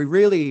we're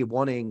really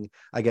wanting,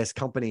 I guess,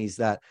 companies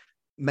that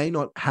may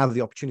not have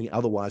the opportunity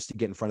otherwise to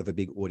get in front of a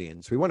big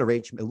audience. We want to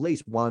reach at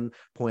least 1.1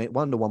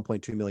 to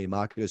 1.2 million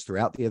marketers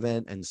throughout the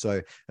event. And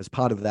so as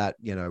part of that,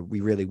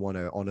 we really want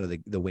to honor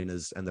the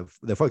winners and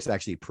the folks that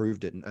actually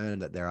proved it and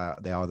earned that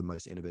they are the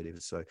most innovative.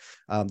 So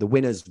the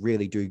winners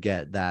really do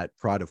get that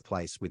pride of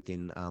place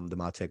within the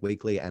MarTech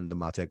Weekly and the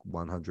MarTech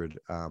 100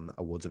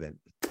 awards event.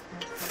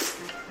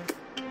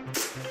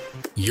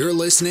 You're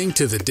listening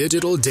to the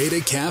Digital Data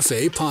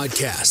Cafe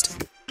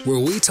podcast, where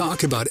we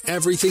talk about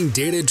everything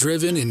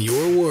data-driven in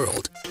your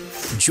world.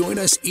 Join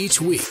us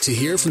each week to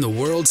hear from the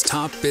world's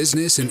top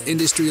business and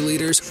industry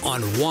leaders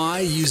on why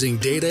using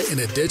data in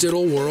a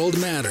digital world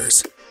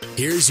matters.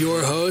 Here's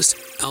your host,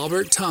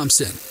 Albert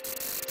Thompson.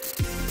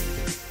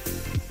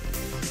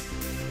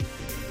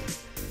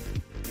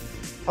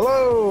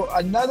 Hello,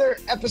 another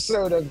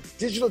episode of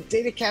Digital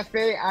Data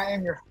Cafe. I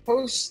am your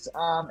host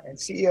and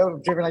CEO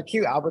of Driven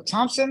IQ, Albert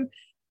Thompson.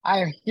 I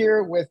am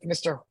here with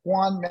Mr.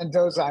 Juan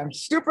Mendoza. I'm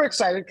super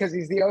excited because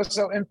he's the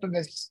so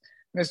infamous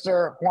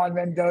Mr. Juan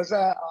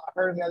Mendoza. I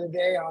heard him the other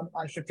day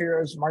on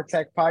Shapiro's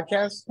MarTech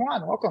podcast.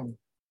 Juan, welcome.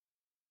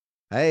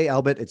 Hey,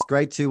 Albert, it's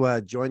great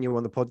to join you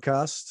on the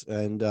podcast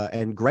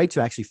and great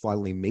to actually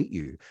finally meet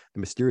you, the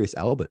mysterious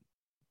Albert.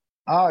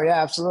 Oh,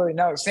 yeah, absolutely.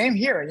 No, same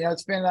here.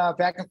 It's been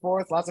back and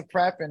forth, lots of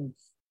prep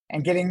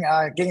and getting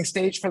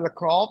staged for the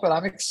call, but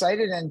I'm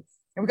excited and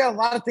we've got a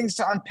lot of things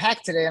to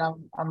unpack today, and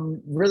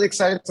I'm really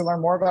excited to learn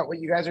more about what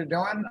you guys are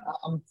doing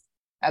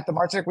at the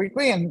MarTech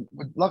Weekly, and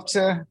would love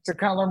to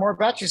kind of learn more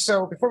about you.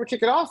 So before we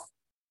kick it off,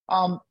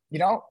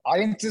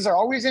 audiences are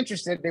always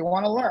interested. They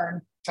want to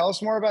learn. Tell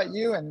us more about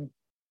you and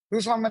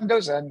who's Juan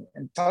Mendoza,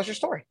 and tell us your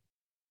story.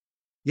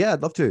 Yeah,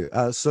 I'd love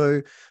to.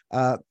 So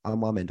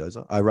I'm Juan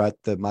Mendoza. I write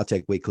the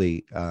MarTech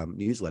Weekly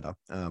newsletter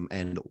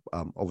and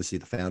obviously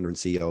the founder and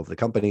CEO of the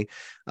company.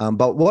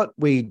 But what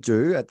we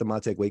do at the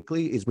MarTech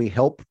Weekly is we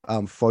help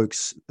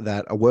folks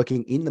that are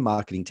working in the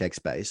marketing tech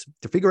space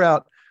to figure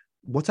out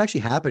what's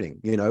actually happening.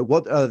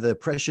 What are the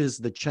pressures,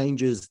 the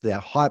changes, the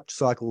hype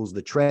cycles,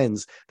 the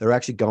trends that are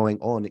actually going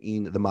on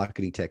in the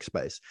marketing tech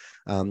space.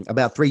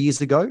 About 3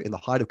 years ago, in the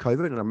height of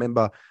COVID, and I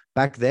remember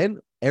back then,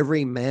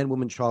 every man,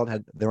 woman, child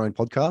had their own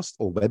podcast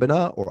or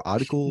webinar or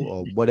article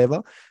or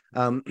whatever.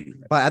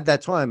 But at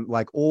that time,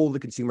 like all the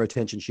consumer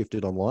attention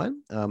shifted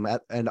online.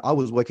 And I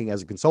was working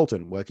as a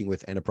consultant, working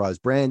with enterprise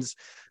brands,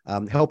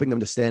 helping them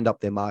to stand up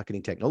their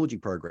marketing technology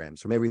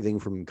programs, from everything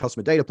from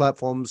customer data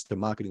platforms to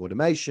marketing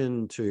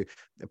automation to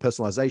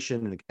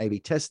personalization and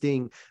A/B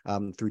testing,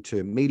 through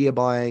to media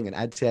buying and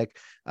ad tech.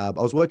 I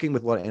was working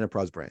with a lot of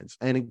enterprise brands,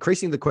 and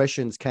increasing the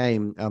questions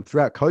came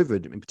throughout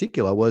COVID in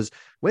particular was,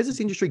 where's this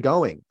industry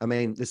going? I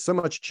mean, there's so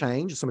much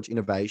change, so much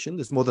innovation.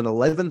 There's more than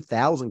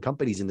 11,000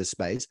 companies in this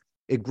space.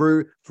 It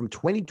grew from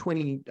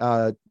 2022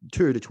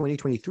 to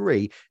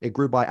 2023. It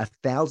grew by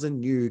 1,000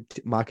 new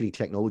marketing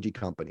technology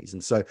companies.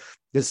 And so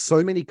there's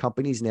so many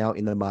companies now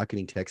in the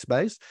marketing tech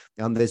space.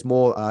 There's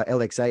more,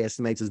 LXA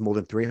estimates there's more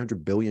than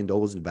 $300 billion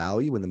in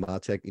value in the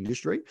MarTech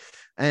industry.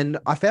 And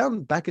I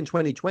found back in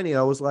 2020,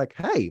 I was like,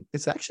 hey,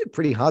 it's actually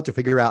pretty hard to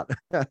figure out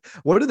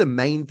what are the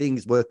main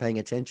things worth paying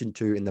attention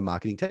to in the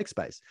marketing tech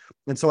space.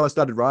 And so I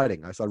started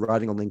writing. I started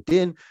writing on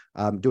LinkedIn,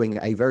 doing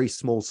a very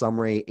small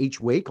summary each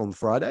week on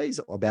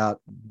Fridays about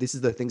this is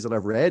the things that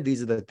I've read.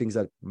 These are the things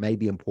that may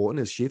be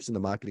important as shifts in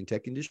the marketing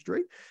tech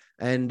industry.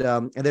 And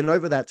then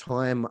over that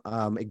time,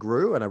 it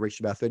grew, and I reached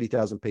about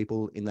 30,000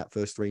 people in that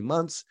first 3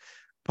 months.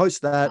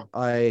 Post that,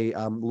 I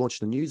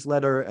launched a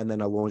newsletter, and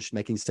then I launched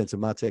Making Sense of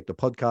MarTech, the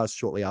podcast,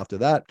 shortly after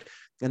that.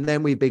 And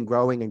then we've been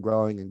growing and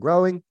growing and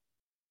growing.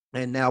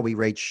 And now we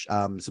reach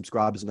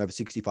subscribers in over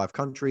 65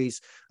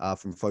 countries,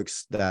 from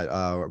folks that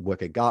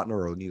work at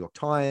Gartner or New York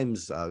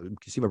Times,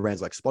 consumer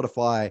brands like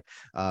Spotify,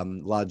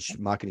 large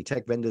marketing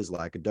tech vendors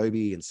like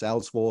Adobe and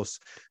Salesforce.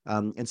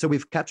 And so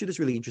we've captured this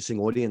really interesting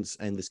audience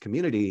and this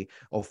community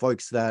of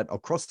folks that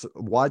across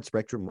a wide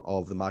spectrum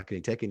of the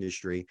marketing tech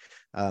industry,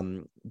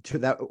 to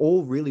that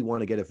all really want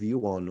to get a view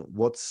on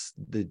what's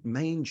the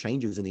main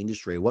changes in the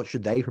industry. What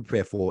should they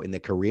prepare for in their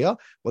career?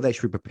 What they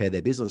should prepare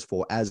their business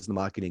for as the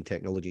marketing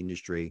technology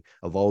industry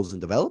evolves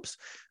and develops.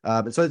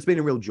 And so it's been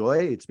a real joy.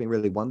 It's been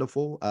really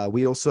wonderful.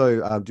 We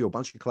also do a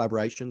bunch of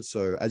collaborations.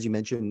 So as you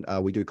mentioned,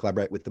 we do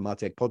collaborate with the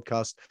MarTech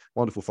podcast,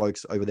 wonderful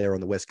folks over there on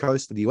the West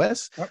Coast of the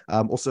US. Yep.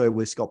 Also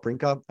with Scott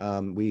Brinker,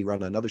 we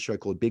run another show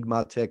called Big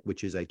MarTech,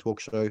 which is a talk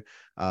show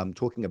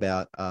talking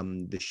about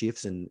the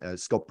shifts. And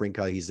Scott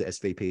Brinker, he's the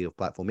SVP of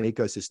Platform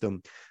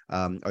Ecosystem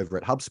over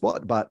at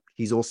HubSpot, but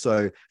he's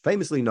also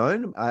famously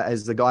known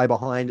as the guy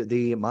behind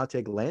the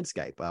MarTech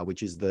Landscape,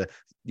 which is the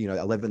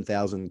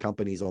 11,000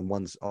 companies on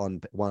one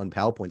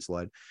PowerPoint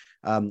slide.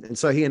 And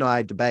so he and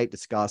I debate,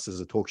 discuss as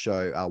a talk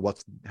show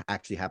what's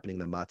actually happening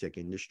in the MarTech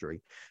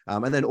industry.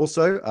 And then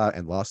also,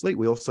 and lastly,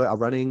 we also are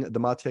running the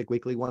MarTech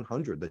Weekly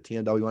 100, the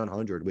TMW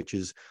 100, which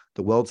is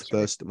the world's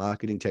first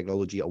marketing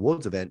technology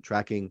awards event,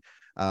 tracking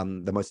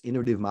the most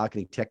innovative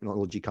marketing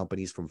technology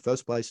companies from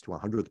first place to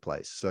 100th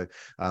place. So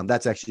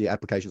that's actually,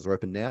 applications are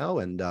open now,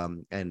 and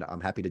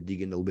I'm happy to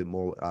dig in a little bit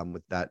more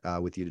with that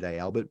with you today,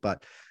 Albert.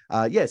 But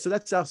yeah, so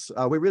that's us.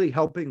 We're really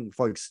helping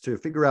folks to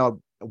figure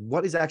out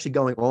what is actually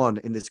going on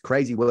in this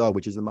crazy world,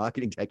 which is the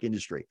marketing tech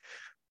industry.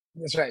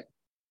 That's right.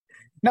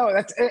 No,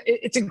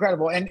 it's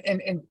incredible, and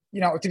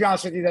to be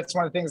honest with you, that's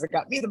one of the things that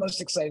got me the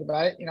most excited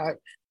about it.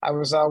 I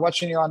was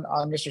watching you on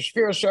Mr.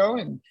 Shapiro's show,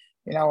 and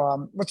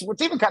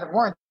what's even kind of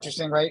more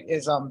interesting, right,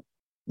 is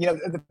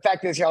the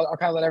fact is, I'll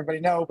kind of let everybody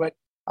know, but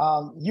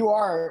you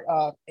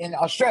are in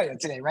Australia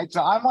today, right?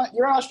 So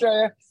you're in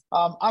Australia,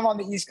 I'm on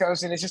the East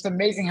Coast, and it's just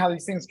amazing how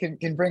these things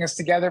can bring us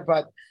together.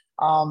 But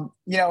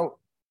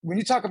when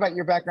you talk about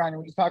your background, and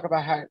when you talk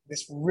about how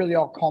this really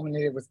all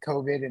culminated with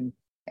COVID and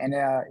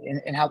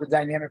how the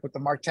dynamic with the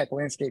MarTech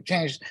landscape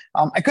changed,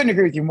 I couldn't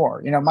agree with you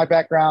more. My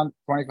background,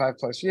 25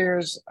 plus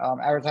years,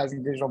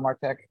 advertising, digital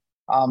MarTech,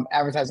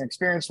 advertising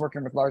experience,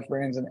 working with large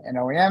brands and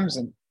OEMs.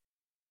 And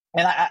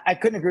I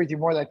couldn't agree with you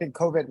more that I think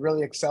COVID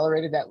really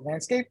accelerated that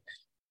landscape.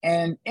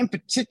 And in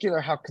particular,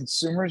 how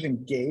consumers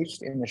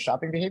engaged in the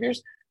shopping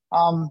behaviors.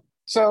 When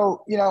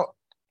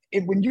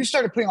you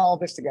started putting all of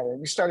this together, and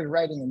you started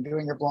writing and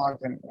doing your blogs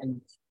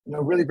and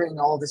really bringing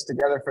all of this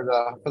together for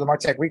the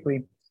MarTech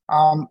Weekly,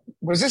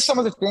 was this some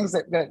of the things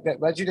that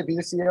led you to be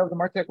the CEO of the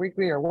MarTech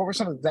Weekly, or what were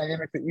some of the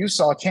dynamics that you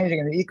saw changing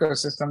in the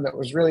ecosystem that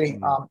was really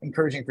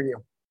encouraging for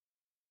you?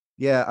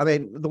 Yeah, I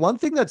mean, the one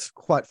thing that's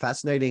quite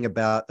fascinating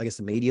about, I guess,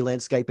 the media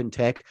landscape in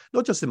tech,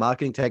 not just in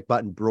marketing tech,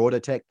 but in broader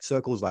tech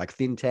circles like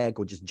fintech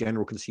or just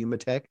general consumer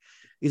tech,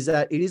 is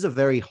that it is a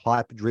very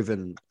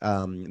hype-driven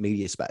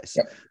media space.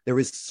 Yep. There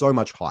is so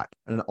much hype.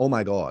 And oh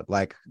my God,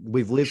 like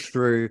we've lived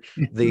through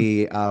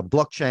the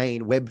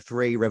blockchain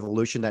Web3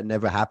 revolution that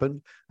never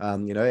happened,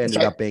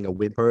 ended up being a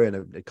whimper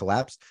and it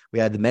collapsed. We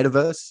had the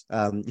metaverse,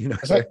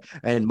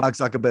 and Mark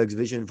Zuckerberg's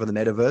vision for the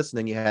metaverse. And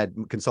then you had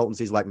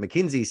consultancies like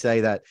McKinsey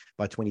say that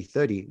by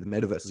 2030, the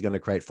metaverse is going to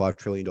create $5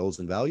 trillion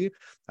in value.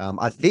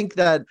 I think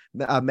that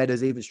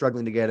Meta's even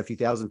struggling to get a few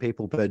thousand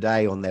people per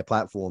day on their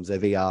platforms, their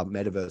VR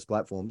metaverse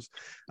platforms.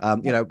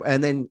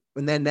 And then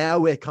now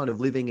we're kind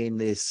of living in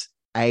this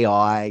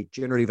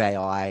generative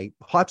AI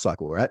hype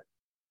cycle, right?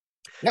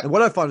 Yep. And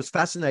what I find is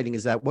fascinating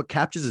is that what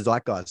captures the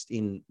zeitgeist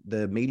in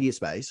the media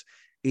space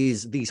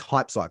is these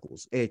hype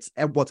cycles. It's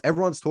what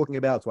everyone's talking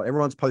about. It's what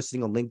everyone's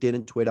posting on LinkedIn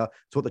and Twitter.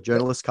 It's what the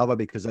journalists cover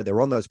because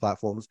they're on those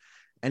platforms,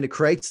 and it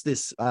creates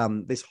this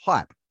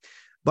hype.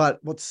 But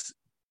what's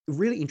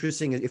really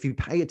interesting is if you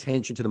pay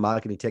attention to the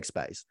marketing tech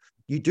space,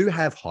 you do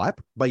have hype,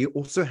 but you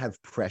also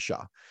have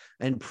pressure,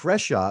 and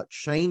pressure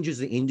changes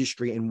the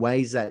industry in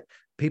ways that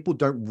people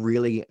don't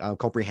really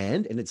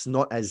comprehend, and it's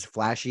not as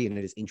flashy and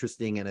as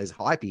interesting and as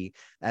hypey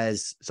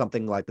as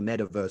something like the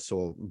metaverse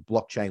or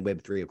blockchain,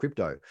 Web3 or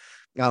crypto.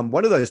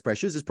 One of those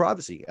pressures is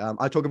privacy.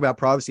 I talk about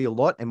privacy a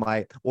lot and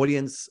my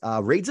audience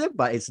reads it,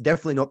 but it's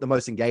definitely not the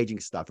most engaging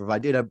stuff. If I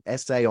did an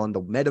essay on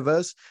the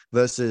metaverse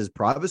versus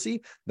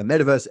privacy, the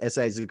metaverse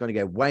essays are going to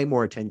get way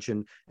more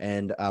attention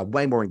and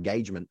way more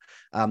engagement.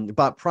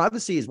 But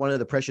privacy is one of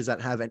the pressures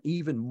that have an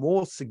even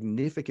more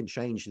significant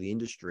change to the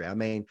industry. I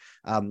mean,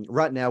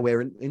 right now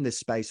we're in this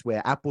space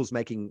where Apple's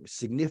making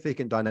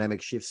significant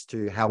dynamic shifts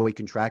to how we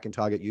can track and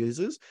target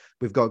users.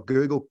 We've got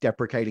Google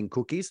deprecating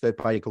cookies,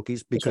 third-party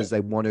cookies, because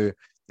they want to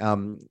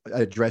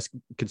address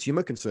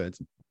consumer concerns,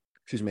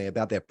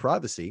 about their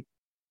privacy.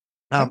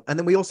 And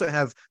then we also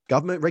have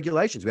government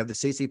regulations. We have the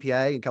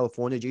CCPA in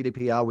California,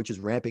 GDPR, which is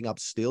ramping up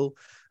still.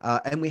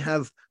 And we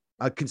have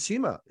a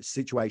consumer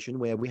situation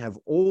where we have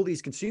all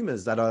these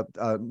consumers that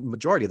are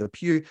majority of the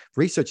Pew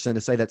Research Center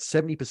say that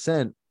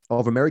 70%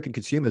 of American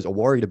consumers are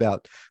worried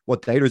about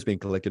what data is being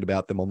collected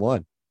about them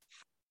online.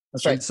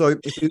 That's right. And so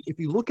if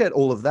you look at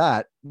all of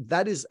that,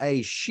 that is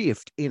a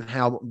shift in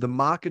how the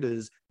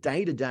marketers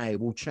day to day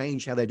will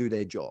change how they do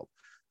their job,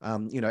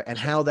 and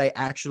how they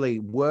actually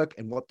work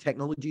and what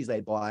technologies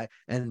they buy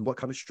and what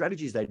kind of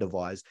strategies they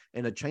devise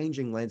in a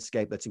changing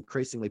landscape that's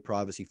increasingly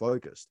privacy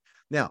focused.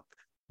 Now,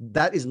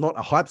 that is not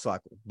a hype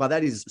cycle, but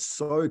that is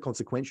so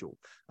consequential.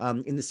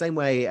 In the same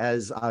way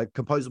as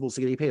composable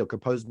CDP or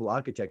composable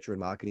architecture and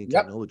marketing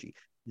technology,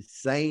 the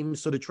same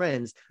sort of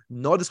trends,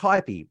 not as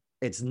hypey.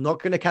 It's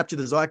not going to capture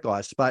the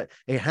zeitgeist, but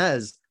it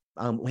has.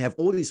 We have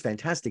all these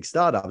fantastic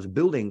startups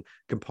building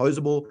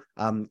composable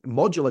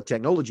modular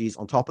technologies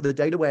on top of the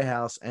data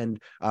warehouse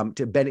and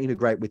to better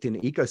integrate within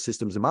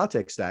ecosystems and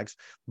MarTech stacks.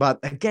 But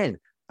again,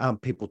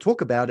 people talk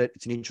about it.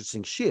 It's an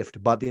interesting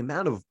shift, but the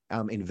amount of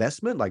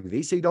investment, like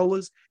VC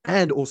dollars,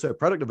 and also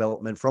product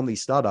development from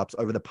these startups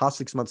over the past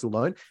 6 months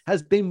alone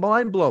has been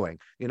mind-blowing.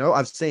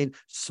 I've seen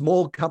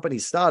small company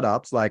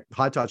startups like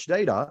High Touch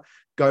Data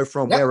go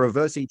from we're a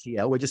reverse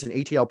ETL, we're just an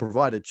ETL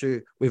provider,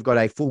 to we've got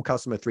a full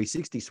customer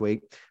 360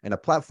 suite and a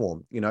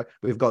platform.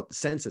 We've got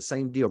Sensor,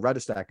 same deal,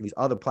 Rudderstack, and these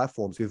other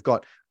platforms. We've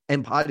got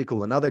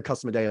mParticle and other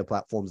customer data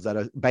platforms that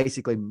are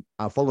basically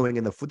following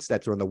in the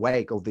footsteps or in the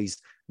wake of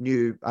these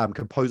new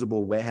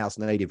composable warehouse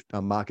native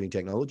marketing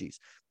technologies.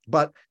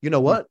 But you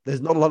know what?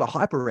 There's not a lot of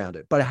hype around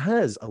it, but it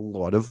has a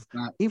lot of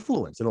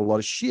influence and a lot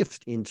of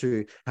shift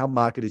into how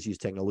marketers use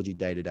technology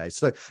day to day.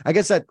 So I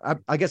guess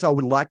I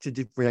would like to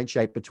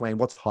differentiate between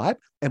what's hype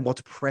and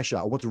what's pressure,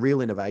 or what's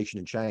real innovation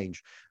and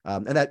change.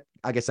 And that,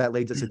 I guess, that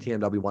leads us to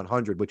TMW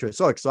 100, which we're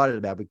so excited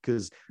about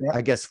because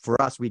I guess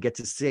for us, we get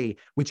to see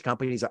which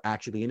companies are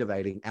actually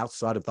innovating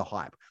outside of the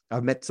hype.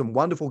 I've met some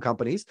wonderful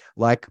companies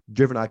like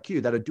Driven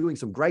IQ that are doing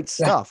some great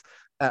stuff.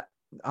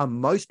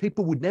 Most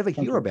people would never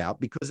hear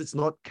about because it's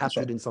not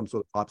captured in some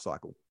sort of hype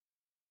cycle.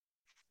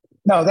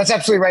 No, that's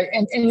absolutely right.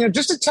 And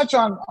just to touch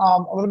on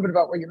a little bit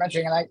about what you're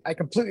mentioning, and I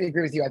completely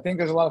agree with you. I think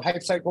there's a lot of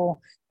hype cycle,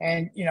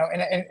 and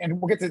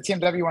we'll get to the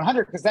TMW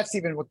 100 because that's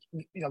even what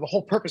the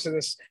whole purpose of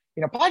this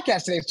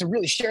podcast today is to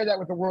really share that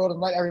with the world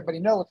and let everybody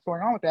know what's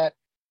going on with that.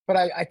 But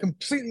I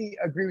completely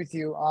agree with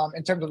you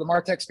in terms of the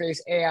MarTech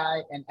space,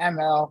 AI and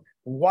ML,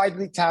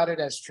 widely touted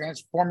as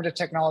transformative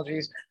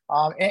technologies.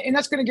 And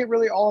that's going to get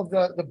really all of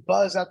the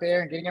buzz out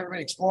there and getting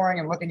everybody exploring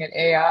and looking at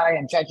AI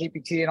and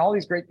ChatGPT and all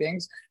these great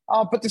things.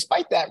 But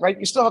despite that, right,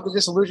 you still have the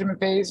disillusionment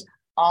phase.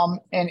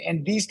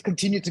 And these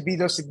continue to be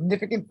those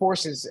significant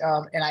forces.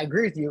 And I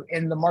agree with you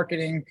in the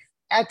marketing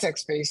ad tech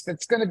space.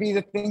 That's going to be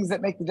the things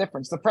that make the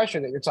difference, the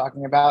pressure that you're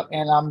talking about.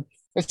 And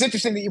it's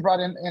interesting that you brought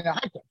in a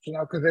high tech,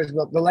 because there's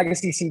the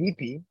legacy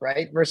CDP,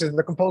 right, versus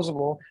the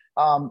composable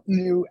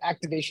new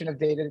activation of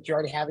data that you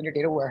already have in your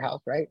data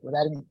warehouse, right,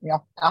 without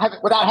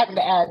having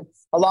to add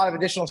a lot of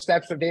additional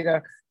steps of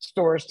data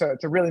stores to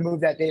really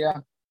move that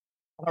data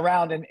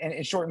around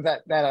and shorten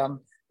that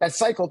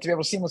cycle to be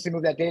able to seamlessly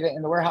move that data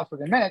in the warehouse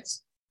within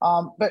minutes.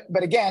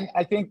 But again,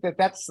 I think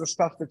that's the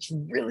stuff that's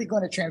really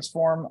going to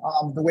transform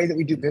the way that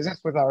we do business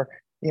with our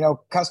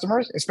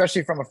customers,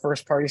 especially from a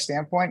first party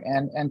standpoint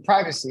and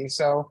privacy.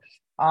 So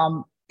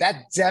that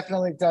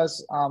definitely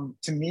does,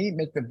 to me,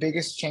 make the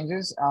biggest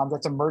changes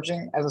that's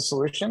emerging as a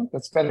solution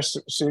that's better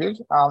suited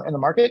in the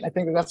market. I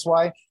think that's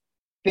why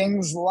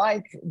things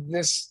like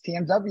this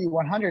TMW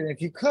 100, and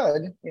if you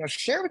could,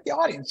 share with the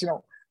audience,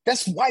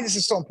 that's why this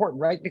is so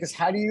important, right? Because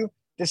how do you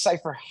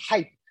decipher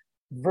hype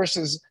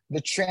versus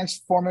the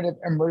transformative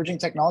emerging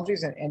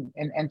technologies and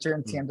enter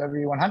in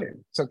TMW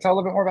 100? So tell a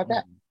little bit more about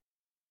that.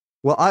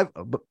 Well,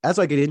 as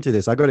I get into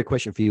this, I got a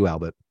question for you,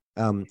 Albert.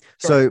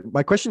 So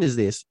my question is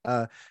this: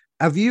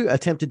 have you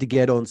attempted to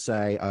get on,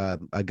 say,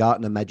 a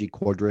Gartner Magic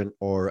Quadrant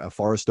or a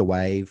Forrester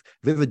Wave?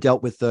 Have you ever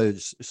dealt with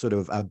those sort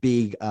of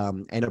big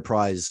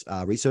enterprise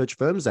research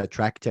firms that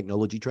track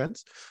technology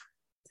trends?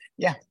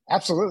 Yeah,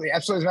 absolutely.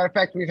 As a matter of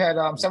fact, we've had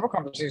several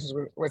conversations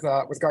with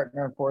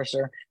Gartner and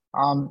Forrester,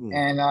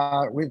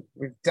 and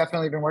we've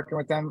definitely been working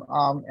with them,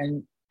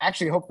 and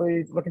actually,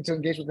 hopefully, looking to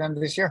engage with them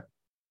this year.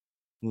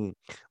 Well,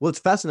 it's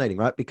fascinating,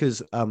 right?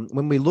 Because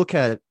when we look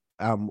at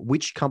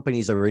which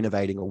companies are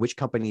innovating or which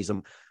companies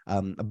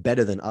are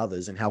better than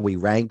others and how we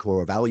rank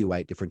or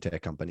evaluate different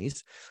tech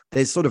companies,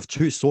 there's sort of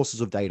two sources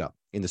of data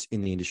in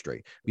the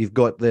industry. We've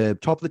got the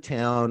top of the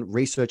town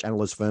research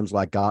analyst firms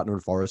like Gartner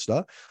and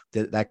Forrester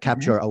that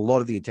capture a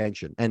lot of the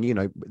attention. And,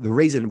 the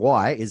reason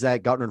why is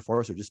that Gartner and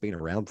Forrester have just been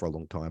around for a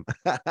long time.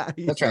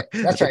 That's right.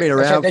 Been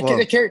around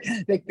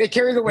They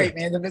carry the weight,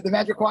 man. The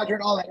Magic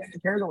Quadrant, all that, they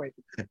carry the weight.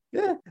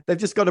 Yeah, they've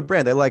just got a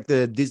brand. They're like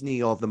the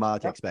Disney of the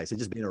MarTech space. They've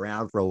just been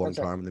around for a long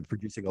time, and they're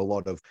producing a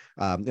lot of,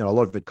 a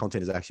lot of the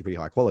content is actually pretty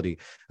high quality.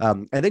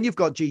 And then you've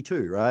got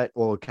G2, right,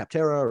 or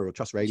Capterra or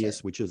Trust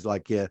Radius, which is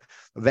like your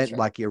event,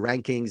 like your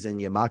rankings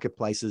and your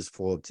marketplaces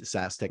for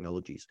SaaS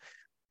technologies.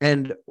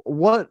 And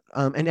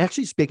and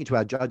actually speaking to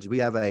our judges, we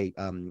have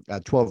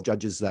 12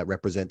 judges that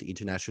represent the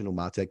international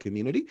MarTech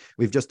community.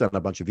 We've just done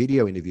a bunch of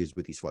video interviews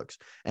with these folks.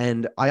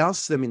 And I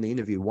asked them in the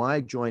interview,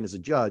 why join as a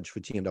judge for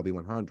TMW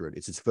 100?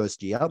 It's its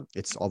first year.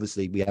 It's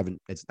obviously,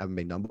 it's haven't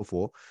been done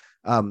before.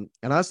 And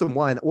I asked them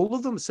why, and all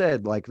of them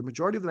said, like the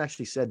majority of them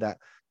actually said that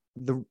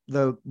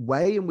the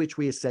way in which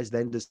we assess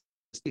vendors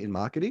in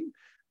marketing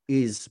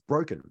is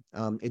broken.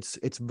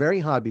 It's very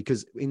hard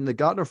because in the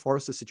Gartner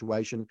Forrester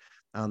situation,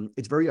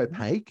 it's very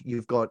opaque.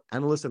 You've got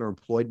analysts that are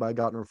employed by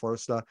Gartner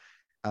Forrester.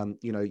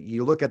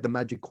 You look at the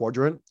Magic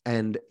Quadrant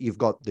and you've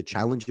got the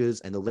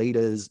challenges and the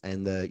leaders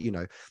and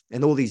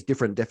and all these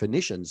different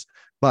definitions,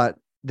 but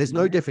there's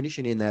no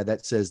definition in there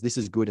that says this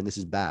is good and this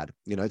is bad.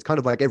 It's kind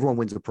of like everyone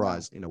wins a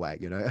prize in a way,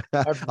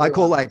 I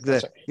call like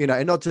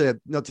and not to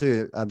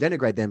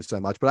denigrate them so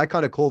much, but I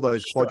kind of call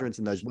those quadrants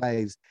and those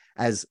waves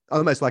as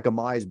almost like a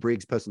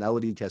Myers-Briggs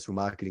personality test for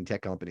marketing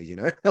tech companies,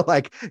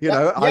 like,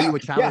 are you a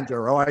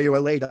challenger or are you a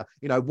leader?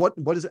 What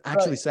does it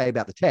actually say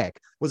about the tech?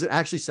 What does it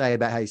actually say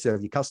about how you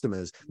serve your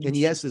customers? And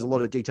yes, there's a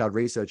lot of detailed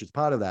research as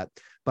part of that.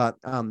 But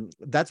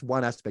that's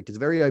one aspect. It's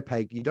very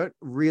opaque. You don't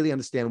really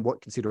understand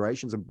what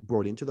considerations are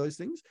brought into those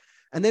things.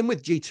 And then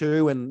with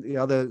G2 and the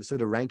other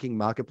sort of ranking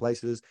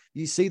marketplaces,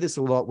 you see this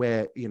a lot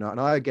where, and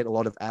I get a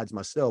lot of ads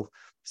myself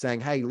saying,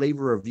 hey, leave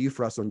a review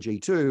for us on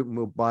G2 and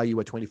we'll buy you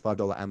a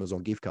 $25 Amazon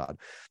gift card.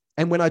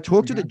 And when I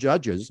talk to the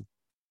judges,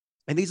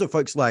 And these are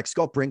folks like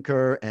Scott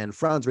Brinker and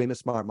Franz Riemer,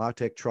 Smart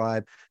MarTech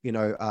Tribe,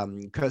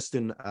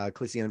 Kirsten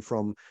Klissian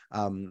from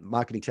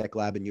Marketing Tech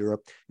Lab in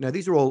Europe.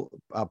 These are all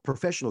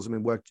professionals. I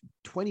mean, worked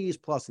 20 years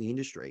plus in the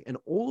industry, and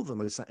all of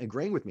them are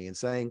agreeing with me and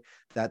saying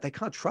that they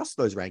can't trust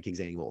those rankings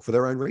anymore for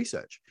their own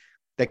research.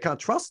 They can't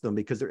trust them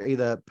because they're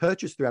either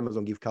purchased through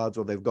Amazon gift cards,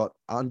 or they've got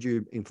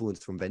undue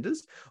influence from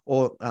vendors,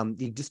 or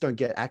you just don't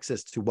get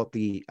access to what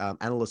the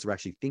analysts are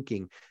actually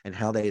thinking and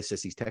how they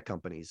assess these tech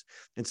companies.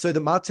 And so the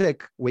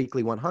MarTech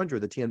Weekly 100,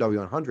 the TMW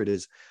 100,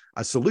 is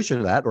a solution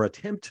to that, or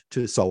attempt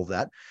to solve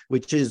that,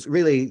 which is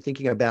really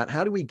thinking about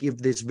how do we give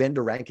this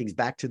vendor rankings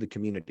back to the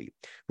community,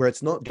 where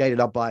it's not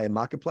gated up by a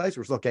marketplace,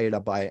 or it's not gated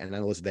up by an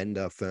analyst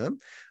vendor firm.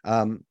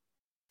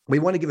 We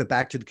want to give it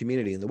back to the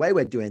community. And the way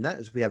we're doing that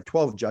is we have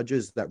 12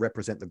 judges that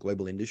represent the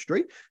global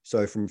industry.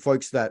 So from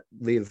folks that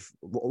live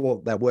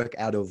or that work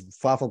out of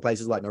far-flung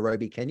places like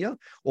Nairobi, Kenya,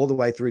 all the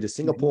way through to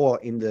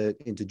Singapore, into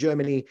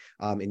Germany,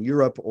 in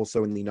Europe,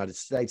 also in the United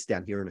States,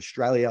 down here in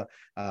Australia,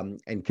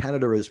 and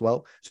Canada as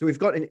well. So we've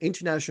got an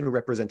international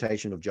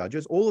representation of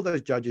judges. All of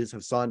those judges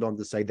have signed on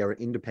to say they're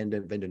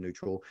independent, vendor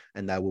neutral,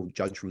 and they will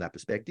judge from that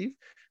perspective,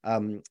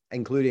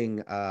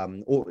 including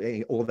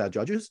all of our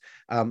judges.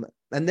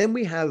 And then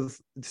we have,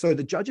 so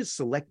the judges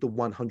select the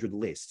 100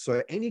 list.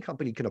 So any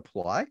company can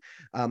apply,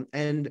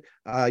 and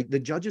the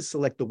judges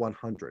select the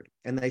 100,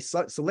 and they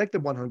select the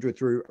 100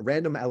 through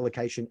random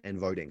allocation and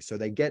voting. So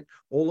they get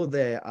all of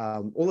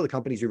the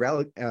companies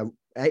who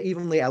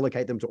evenly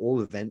allocate them to all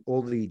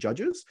the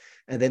judges,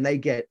 and then they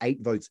get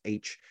 8 votes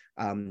each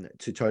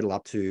to total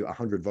up to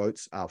 100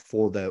 votes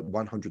for the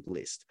 100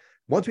 list.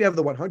 Once we have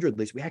the 100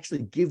 list, we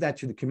actually give that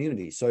to the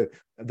community. So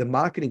the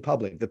marketing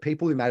public, the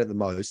people who matter the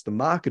most, the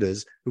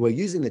marketers who are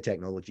using the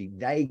technology,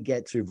 they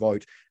get to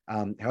vote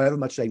however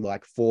much they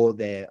like for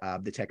the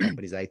tech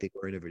companies they think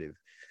are innovative.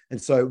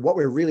 And so what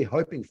we're really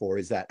hoping for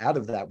is that out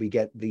of that, we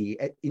get the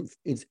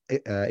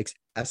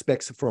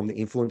aspects from the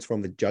influence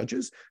from the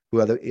judges,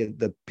 who are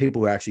the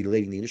people who are actually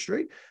leading the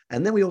industry.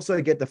 And then we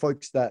also get the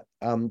folks that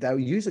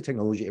use the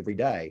technology every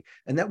day.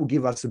 And that will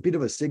give us a bit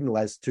of a signal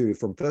as to,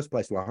 from first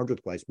place to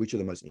 100th place, which are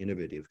the most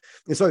innovative.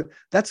 And so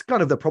that's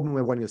kind of the problem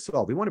we're wanting to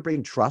solve. We want to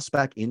bring trust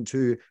back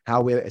into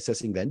how we're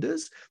assessing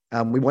vendors.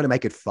 We want to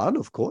make it fun,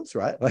 of course,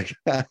 right? Like,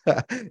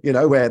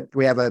 where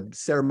we have a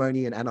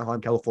ceremony in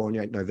Anaheim,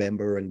 California in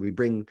November, and we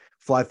bring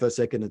fly first,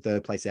 second, and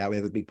third place out. We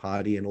have a big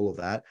party and all of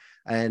that.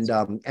 And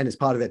as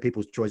part of it,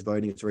 people's choice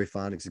voting, it's very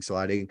fun, it's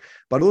exciting.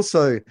 But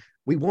also,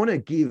 we want to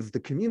give the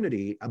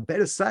community a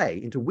better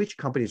say into which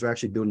companies are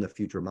actually building the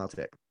future of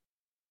MarTech.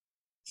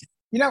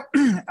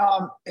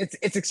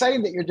 It's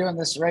exciting that you're doing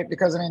this, right?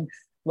 Because, I mean,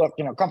 look,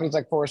 companies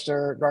like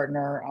Forrester,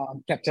 Gartner,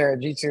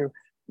 Capterra, G2,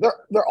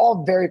 they're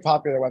all very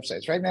popular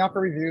websites, right? And they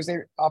offer reviews, they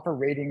offer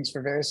ratings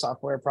for various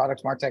software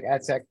products, MarTech,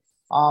 ad tech.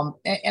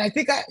 And I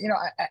think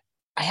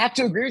I have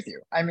to agree with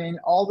you. I mean,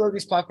 although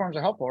these platforms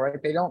are helpful, right?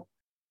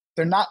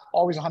 They're not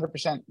always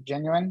 100%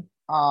 genuine.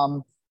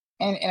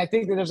 And I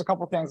think that there's a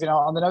couple of things,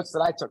 on the notes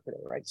that I took today,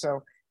 right?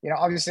 So,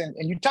 obviously,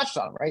 and you touched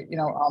on, right?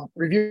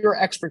 Reviewer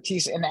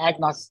expertise and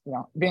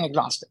being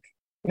agnostic.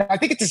 I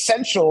think it's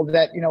essential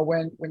that,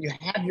 when you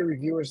have your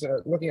reviewers that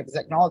are looking at the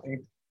technology,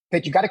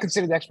 that you got to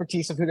consider the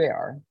expertise of who they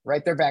are,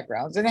 right? Their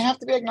backgrounds, and they have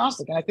to be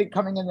agnostic. And I think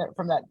coming in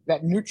from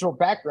that neutral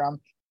background,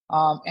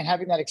 and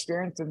having that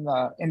experience in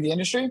the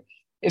industry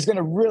is going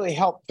to really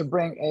help to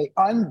bring a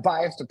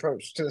unbiased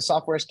approach to the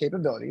software's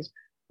capabilities,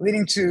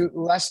 leading to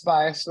less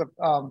biased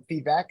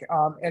feedback,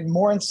 and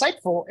more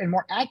insightful and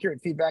more accurate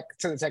feedback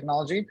to the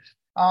technology.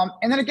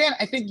 And then again,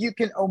 I think you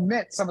can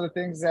omit some of the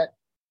things that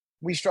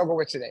we struggle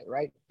with today,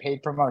 right?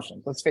 Paid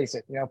promotions. Let's face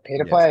it, pay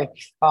to play.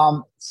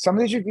 Some of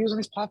these reviews on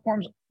these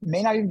platforms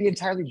may not even be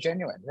entirely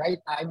genuine, right?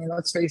 I mean,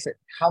 let's face it.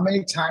 How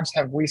many times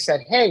have we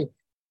said, hey,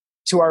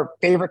 to our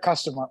favorite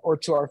customer or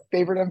to our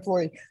favorite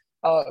employee,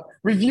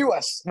 review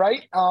us,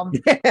 right?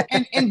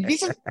 And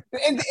these are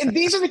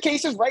the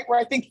cases, right, where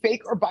I think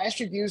fake or biased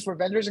reviews where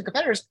vendors and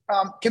competitors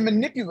can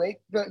manipulate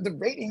the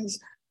ratings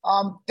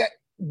that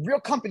real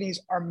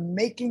companies are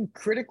making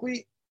critical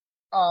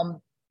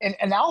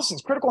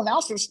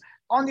analysis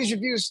on these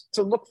reviews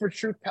to look for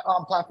true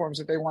platforms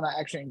that they want to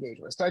actually engage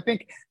with. So I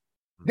think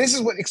this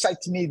is what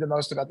excites me the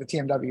most about the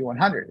TMW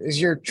 100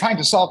 is you're trying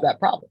to solve that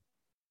problem.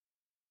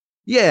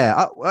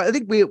 Yeah, I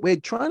think we're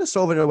trying to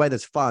solve it in a way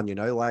that's fun,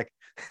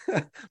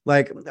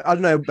 like I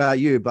don't know about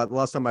you, but the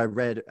last time I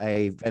read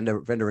a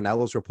vendor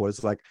analysis report,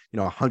 it's like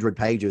 100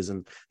 pages,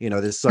 and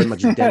there's so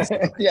much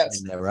density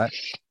in there, right?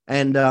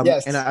 And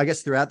yes. And I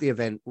guess throughout the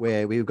event,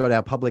 where we've got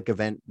our public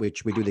event,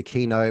 which we do the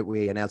keynote,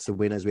 we announce the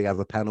winners, we have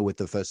a panel with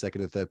the first,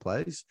 second, and third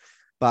place.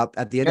 But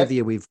at the end of the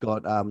year, we've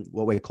got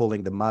what we're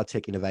calling the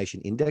MarTech Innovation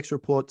Index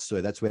report.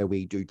 So that's where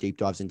we do deep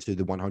dives into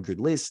the 100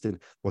 list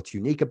and what's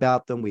unique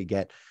about them. We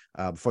get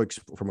folks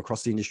from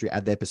across the industry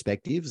add their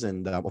perspectives,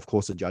 and of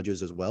course the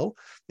judges as well.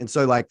 And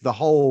so like the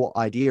whole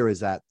idea is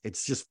that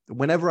it's just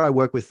whenever I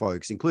work with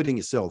folks, including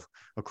yourself,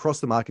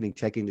 across the marketing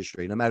tech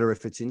industry, no matter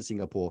if it's in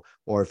Singapore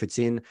or if it's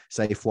in,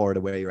 say,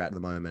 Florida, where you're at the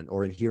moment,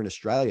 or here in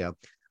Australia,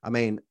 I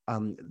mean,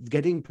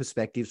 getting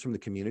perspectives from the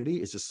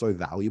community is just so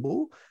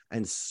valuable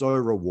and so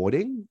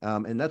rewarding.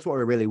 And that's what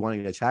we're really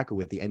wanting to tackle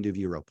with the end of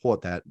year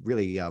report that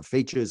really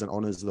features and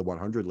honors the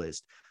 100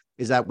 list.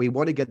 Is that we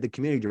want to get the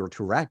community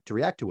to react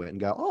to it and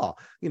go, oh,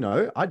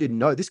 I didn't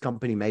know this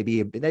company,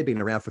 maybe they've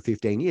been around for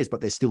 15 years, but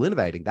they're still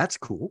innovating. That's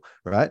cool,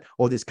 right?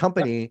 Or this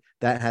company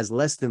that has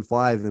less than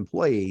 5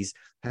 employees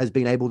has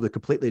been able to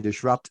completely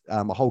disrupt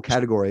a whole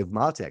category of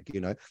MarTech,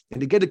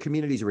 and to get a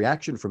community's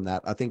reaction from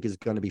that, I think is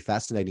going to be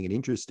fascinating and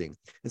interesting.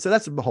 And so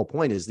that's the whole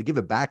point, is to give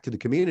it back to the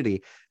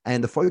community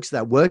and the folks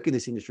that work in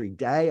this industry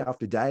day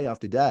after day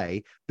after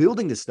day,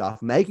 building this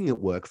stuff, making it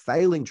work,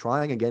 failing,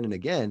 trying again and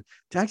again,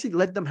 to actually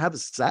let them have a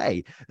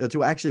say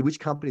to actually which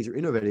companies are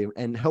innovative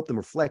and help them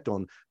reflect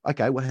on,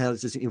 okay, well, how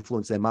does this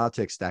influence their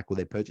MarTech stack or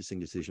their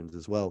purchasing decisions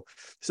as well?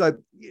 So,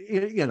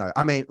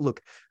 I mean,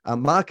 look,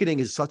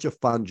 marketing is such a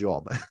fun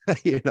job.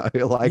 It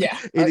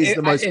is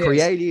the most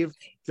creative,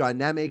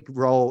 dynamic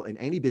role in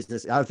any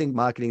business. I think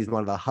marketing is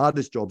one of the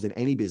hardest jobs in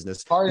any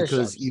business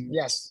because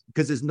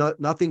there's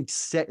nothing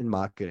set in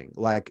marketing.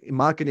 Like in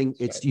marketing,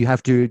 you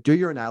have to do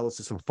your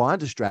analysis and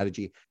find a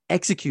strategy,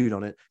 execute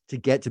on it to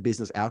get to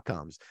business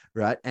outcomes,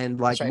 right? And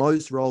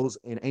most roles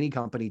in any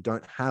company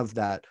don't have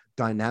that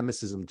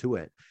dynamicism to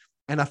it.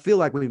 And I feel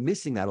like we're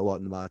missing that a lot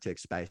in the MarTech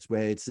space,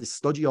 where it's this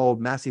stodgy old,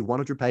 massive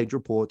 100-page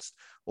reports,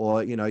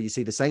 or, you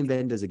see the same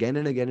vendors again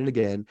and again and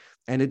again,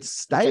 and it's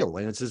stale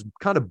and it's just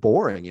kind of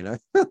boring,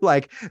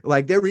 like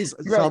there is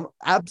some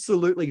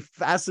absolutely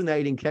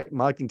fascinating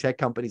marketing tech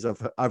companies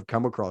I've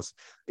come across,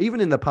 even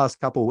in the past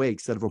couple of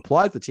weeks, that have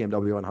applied for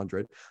TMW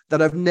 100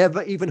 that I've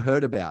never even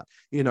heard about,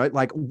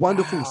 like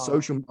wonderful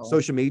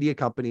social media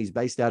companies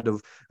based out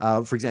of,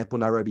 for example,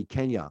 Nairobi,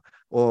 Kenya,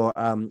 or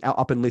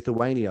up in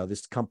Lithuania,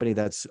 this company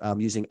that's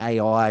using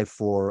AI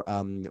for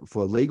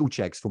legal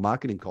checks for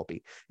marketing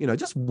copy.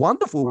 Just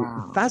wonderful,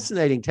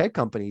 fascinating tech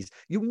companies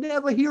you'll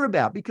never hear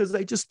about because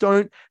they just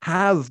don't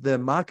have the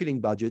marketing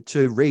budget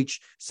to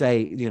reach,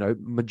 say,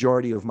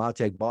 majority of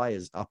MarTech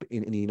buyers up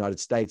in the United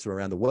States or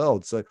around the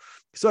world. So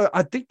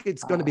I think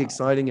it's going to be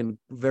exciting and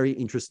very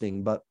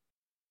interesting. But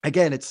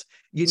again,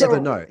 never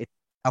know. It's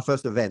our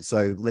first event,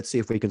 so let's see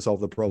if we can solve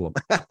the problem.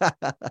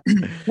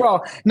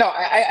 Well, no,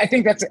 I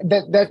think I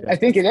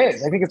think it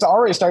is. I think it's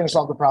already starting to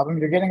solve the problem.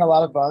 You're getting a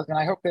lot of buzz, and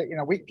I hope that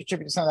we can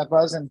contribute to some of that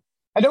buzz. And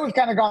I know we've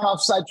kind of gone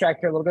off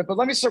sidetrack here a little bit, but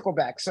let me circle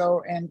back.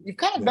 So, and you've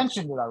kind of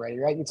mentioned it already,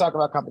 right? You talk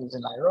about companies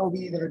in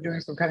Nairobi that are doing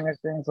some cutting edge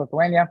things,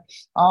 Lithuania.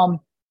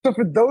 So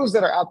for those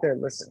that are out there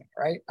listening,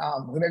 right,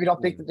 who maybe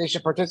don't think that they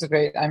should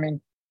participate, I mean,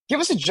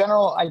 give us a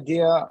general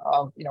idea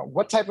of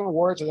what type of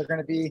awards are there going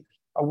to be.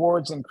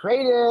 Awards in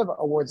creative,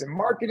 awards in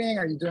marketing?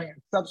 Are you doing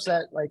a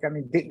subset,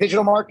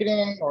 digital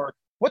marketing, or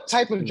what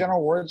type of general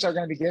awards are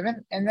going to be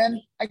given? And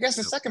then I guess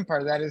the second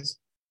part of that is,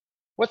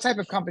 what type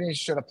of companies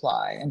should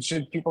apply, and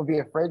should people be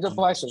afraid to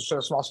apply? So should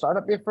a small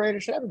startup be afraid, or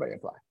should everybody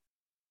apply?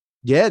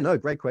 Yeah, no,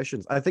 great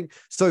questions. I think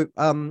so.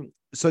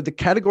 So the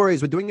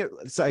categories we're doing it.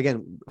 So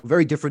again,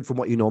 very different from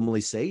what you normally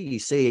see. You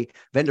see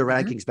vendor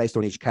rankings based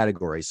on each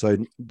category. So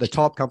the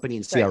top company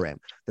in CRM,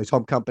 the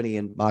top company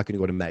in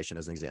marketing automation,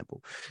 as an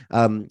example.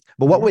 But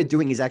what we're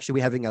doing is actually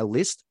we're having a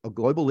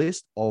global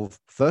list of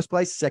first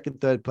place, second,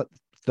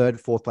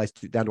 third, fourth place,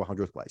 down to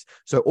 100th place.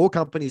 So all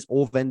companies,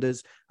 all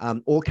vendors,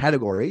 all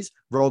categories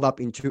rolled up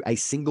into a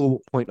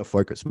single point of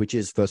focus, which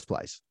is first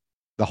place.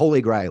 The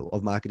holy grail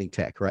of marketing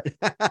tech, right?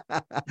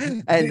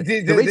 And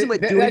the reason we're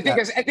doing I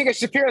think as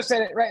Shapiro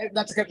said it, right?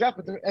 Not to cut you off,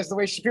 but as the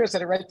way Shapiro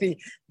said it, right?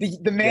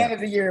 The man of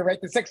the year, right?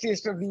 The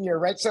sexiest of the year,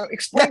 right? So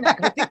explain that,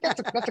 because I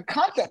think that's a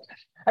concept.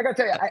 I got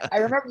to tell you, I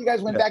remember you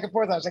guys went back and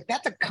forth. I was like,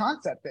 that's a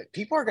concept that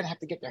people are going to have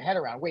to get their head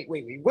around. Wait.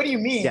 What do you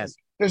mean? Yes.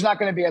 There's not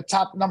going to be a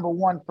top number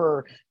one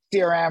for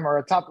CRM or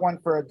a top one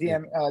for a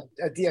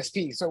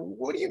DSP. So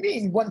what do you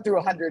mean 1 through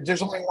 100?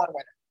 There's only one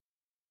winner.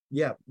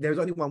 Yeah, there's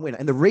only one winner,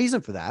 and the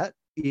reason for that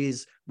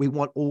is we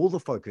want all the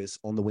focus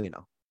on the winner.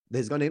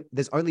 There's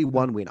only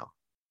one winner.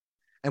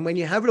 And when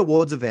you have an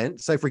awards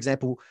event, say for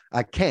example,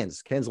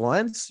 Cannes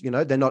Lions,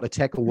 they're not a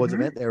tech awards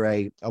event,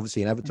 they're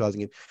obviously an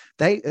advertising.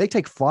 They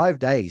take 5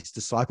 days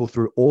to cycle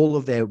through all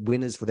of their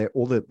winners for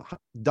all the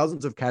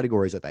dozens of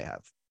categories that they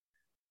have.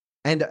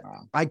 And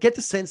I get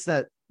the sense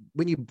that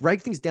when you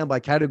break things down by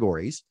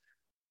categories,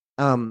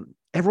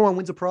 everyone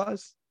wins a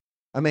prize.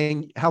 I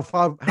mean, how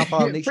far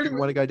niche do you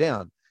want to go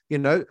down?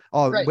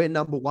 We're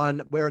number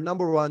one. We're a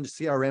number one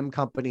CRM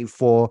company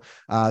for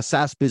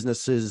SaaS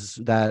businesses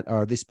that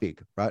are this big,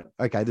 right?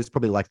 Okay, there's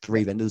probably like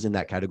 3 vendors in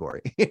that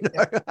category. In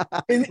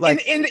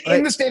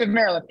the state of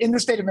Maryland. In the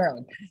state of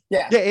Maryland.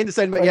 Yeah. Yeah, in the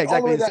state of Maryland. Yeah,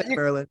 exactly. In the state of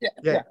Maryland.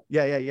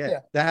 Yeah.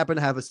 They happen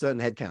to have a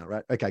certain headcount,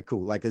 right? Okay,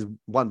 cool. Like there's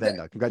one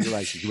vendor.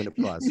 Congratulations, you win a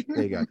prize.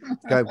 There you go.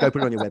 Go put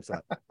it on your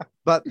website.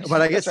 But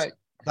I guess.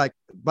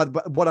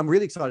 But what I'm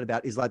really excited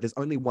about is there's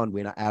only one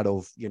winner out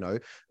of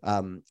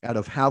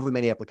however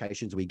many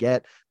applications we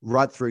get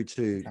right through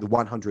to the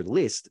 100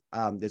 list.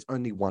 There's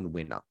only one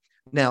winner.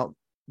 Now,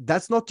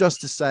 that's not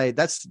just to say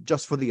that's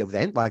just for the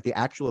event, like the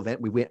actual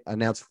event. We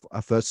announced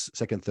a first,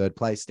 second, third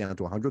place down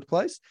to 100th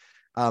place.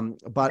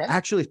 But Okay.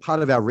 actually, as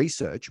part of our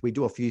research, we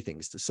do a few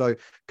things. So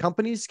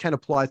companies can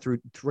apply through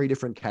three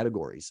different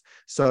categories.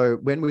 So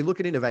when we look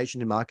at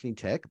innovation in marketing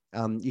tech,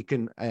 you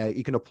can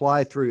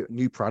apply through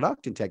new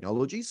product and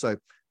technology. So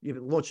you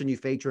launch a new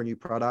feature, a new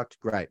product,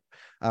 great.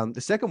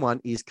 The second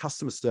one is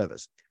customer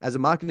service. As a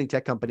marketing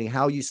tech company,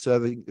 how are you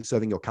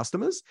serving your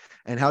customers,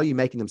 and how are you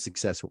making them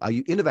successful? Are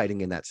you innovating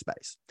in that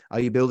space?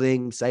 Are you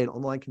building, say, an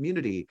online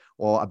community,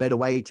 or a better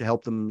way to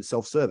help them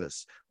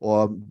self-service,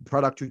 or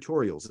product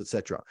tutorials,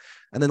 etc.?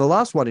 And then the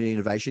last one in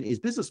innovation is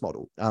business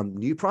model,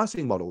 new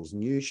pricing models,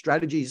 new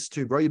strategies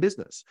to grow your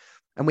business.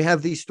 And we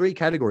have these three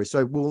categories.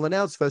 So we'll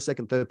announce first,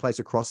 second, third place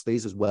across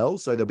these as well.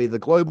 So there'll be the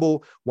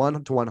global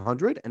 1 to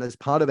 100. And as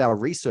part of our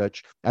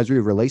research, as we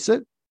release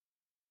it,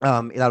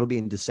 that'll be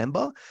in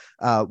December.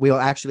 We'll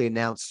actually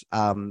announce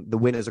the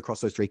winners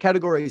across those three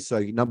categories. So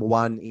number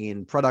one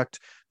in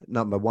product,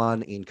 number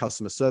one in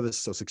customer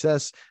service or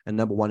success, and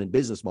number one in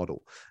business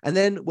model. And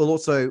then we'll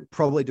also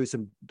probably do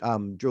some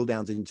drill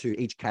downs into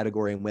each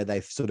category and where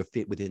they sort of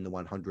fit within the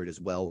 100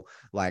 as well.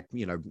 Like,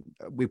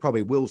 we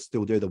probably will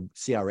still do the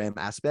CRM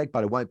aspect,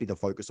 but it won't be the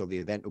focus of the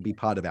event. It'll be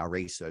part of our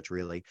research,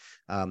 really.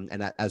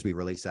 As we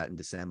release that in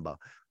December.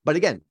 But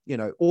again,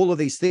 all of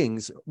these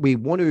things, we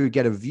want to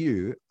get a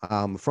view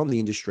from the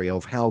industry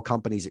of how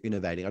companies are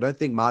innovating. I don't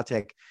think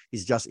MarTech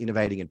is just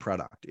innovating in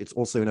product. It's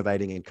also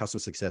innovating in customer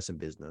success and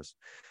business.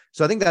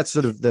 So I think that's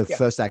sort of the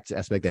first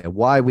aspect there.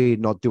 Why we're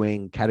not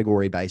doing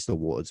category-based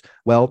awards?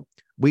 Well,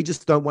 we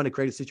just don't want to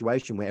create a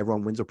situation where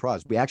everyone wins a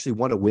prize. We actually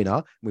want a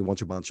winner. We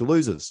want a bunch of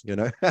losers.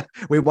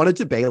 We want it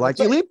to be like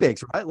the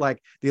Olympics, right?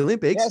 Like the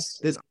Olympics,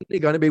 there's only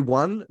going to be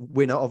one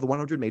winner of the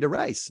 100-meter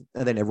race,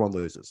 and then everyone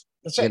loses.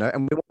 That's right.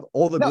 And we want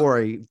all the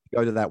glory to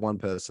go to that one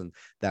person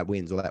that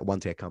wins, or that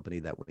one tech company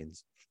that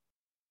wins.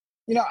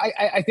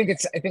 I think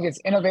it's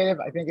innovative.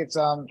 I think it's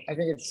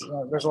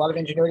there's a lot of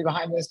ingenuity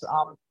behind this.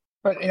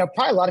 But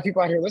probably a lot of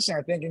people out here listening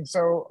are thinking,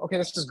 so okay,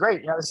 this is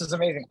great. This is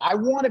amazing. I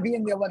want to be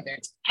in the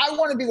Olympics. I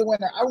want to be the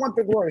winner. I want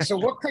the glory. So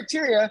what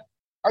criteria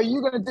are you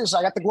going to do? So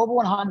I got the Global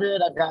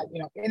 100. I've got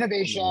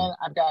innovation.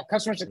 I've got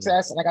customer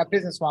success, and I got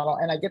business model.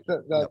 And I get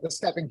the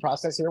stepping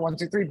process here, 1,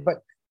 2, 3.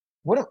 But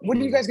what are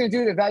you guys going to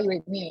do to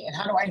evaluate me? And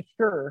how do I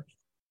ensure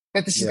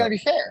that this is going to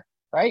be fair?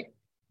 Right?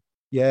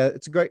 Yeah,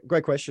 it's a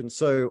great question.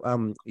 So,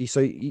 you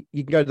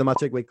can go to the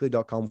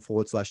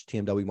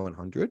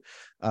martechweekly.com/TMW100.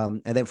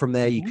 And then from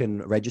there, you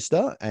can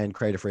register and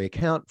create a free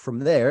account. From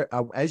there,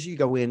 as you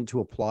go in to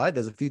apply,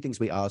 there's a few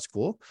things we ask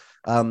for.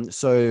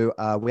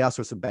 We ask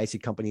for some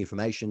basic company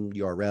information,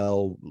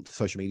 URL,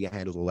 social media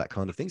handles, all that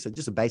kind of thing. So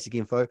just a basic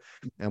info.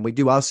 And we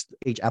do ask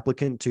each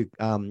applicant to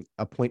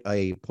appoint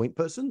a point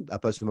person, a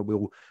person that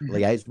we'll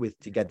liaise with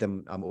to get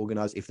them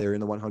organized if they're in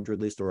the 100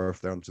 list or if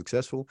they're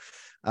unsuccessful.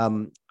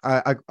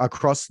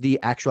 Across the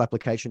actual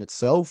application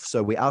itself.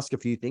 So we ask a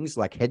few things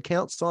like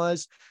headcount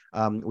size.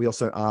 We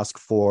also ask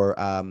for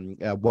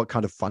what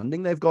kind of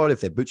funding they've got,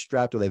 if they're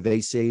bootstrapped or they're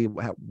VC,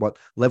 what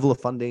level of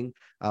funding.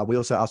 We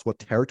also ask what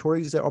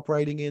territories they're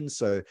operating in.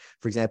 So,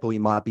 for example, you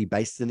might be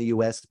based in the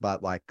US,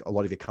 but like a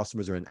lot of your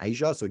customers are in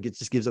Asia. So it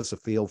just gives us a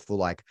feel for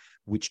like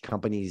which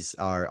companies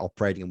are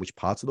operating in which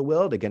parts of the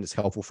world. Again, it's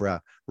helpful for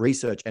our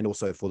research and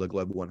also for the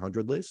Global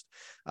 100 list.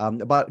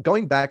 But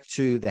going back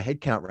to the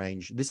headcount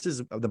range, this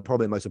is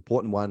probably the most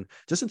important one,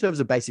 just in terms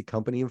of basic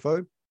company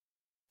info.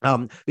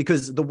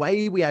 Because the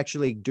way we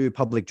actually do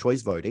public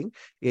choice voting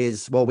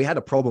is, well, we had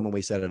a problem when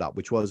we set it up,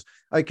 which was,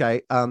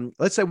 okay,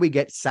 let's say we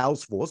get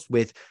Salesforce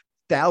with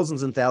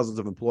thousands and thousands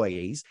of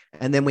employees,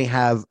 and then we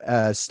have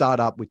a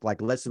startup with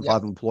like less than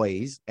 5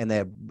 employees, and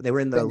they're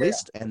in the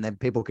list, and then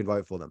people can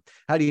vote for them.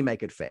 How do you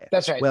make it fair?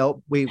 That's right.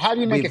 Well, how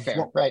do you make it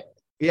fair? Right.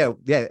 Yeah.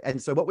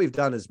 And so what we've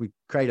done is we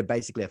created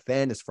basically a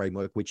fairness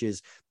framework, which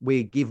is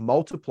we give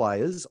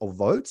multipliers of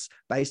votes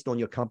based on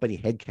your company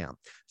headcount.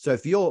 So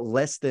if you're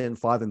less than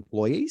 5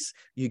 employees,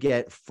 you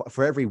get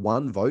for every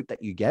 1 vote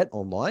that you get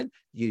online,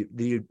 you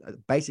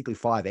basically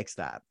 5x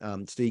that.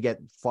 So you get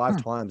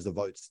 5 times the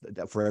votes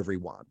for every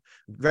 1.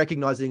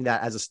 Recognizing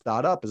that as a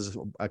startup, as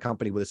a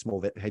company with a small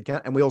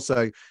headcount, and we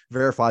also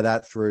verify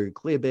that through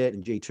Clearbit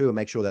and G2 and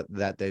make sure that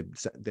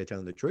they're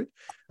telling the truth.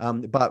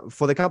 But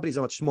for the companies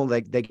that are much smaller,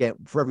 they get,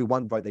 for every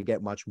 1 vote, they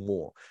get much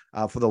more.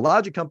 For the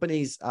larger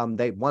companies,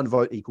 1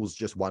 vote equals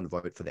just 1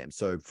 vote for them.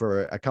 So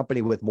for a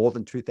company with more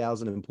than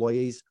 2,000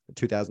 employees,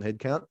 2,000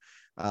 headcount,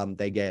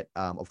 they get,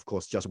 of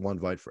course, just 1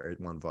 vote for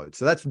every 1 vote.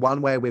 So that's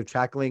one way we're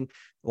tackling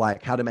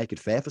like how to make it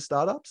fair for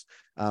startups.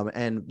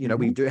 And,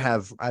 we do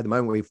have, at the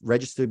moment, we've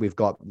registered, we've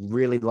got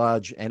really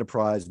large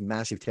enterprise,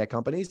 massive tech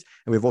companies,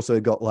 and we've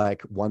also got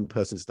like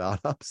 1-person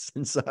startups.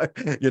 And so,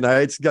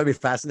 it's going to be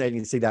fascinating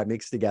to see that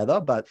mixed together.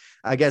 But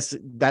I guess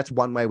that's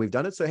one way we've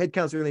done it. So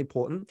headcount is really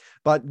important.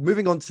 But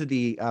moving on to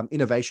the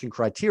innovation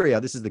criteria,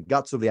 this is the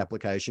guts of the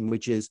application,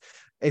 which is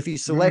if you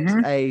select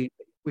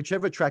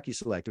whichever track you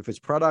select, if it's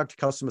product,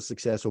 customer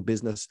success, or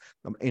business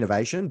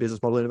innovation,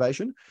 business model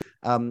innovation,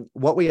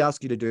 what we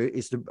ask you to do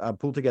is to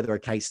pull together a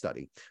case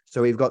study.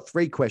 So we've got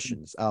 3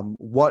 questions.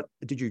 What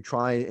did you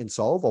try and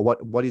solve, or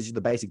what is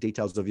the basic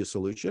details of your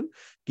solution?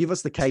 Give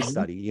us the case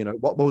study. You know,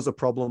 what was the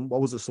problem?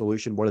 What was the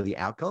solution? What are the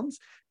outcomes?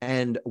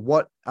 And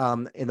what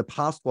in the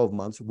past 12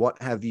 months,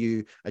 what have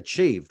you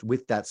achieved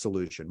with that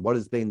solution? What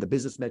has been the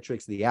business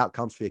metrics, the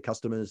outcomes for your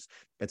customers,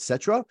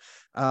 etc.?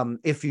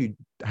 If you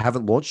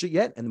haven't launched it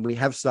yet, and we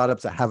have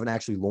startups that haven't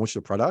actually launched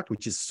a product,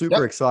 which is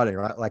super exciting,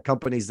 right? Like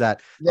companies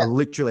that are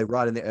literally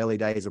right in the early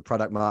days of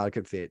product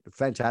market fit.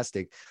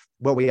 Fantastic.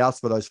 What we ask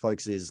for those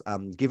folks is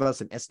give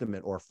us an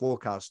estimate or a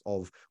forecast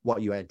of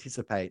what you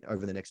anticipate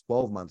over the next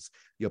 12 months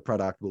your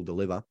product will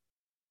deliver.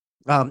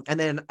 And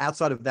then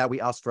outside of that,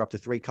 we ask for up to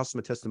 3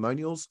 customer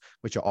testimonials,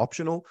 which are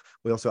optional.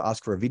 We also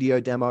ask for a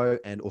video demo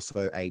and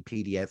also a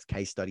PDF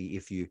case study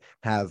if you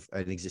have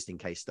an existing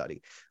case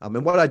study.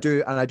 And what I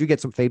do, and I do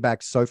get some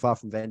feedback so far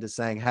from vendors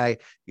saying, hey,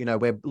 you know,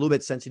 we're a little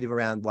bit sensitive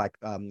around like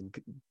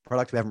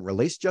products we haven't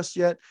released just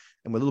yet,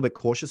 and we're a little bit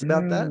cautious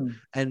about that.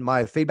 And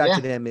my feedback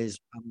to them is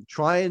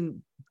try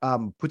and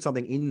put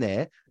something in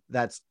there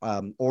that's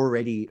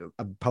already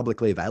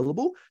publicly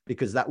available,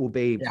 because that will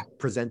be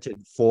presented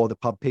for the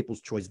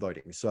people's choice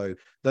voting. So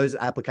those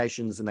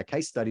applications and the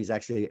case studies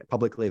actually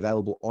publicly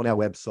available on our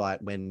website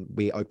when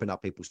we open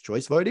up people's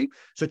choice voting.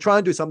 So try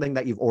and do something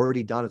that you've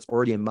already done. It's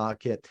already in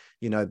market.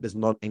 You know, there's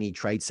not any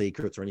trade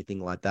secrets or anything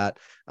like that.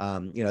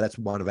 You know, that's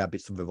one of our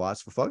bits of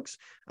advice for folks.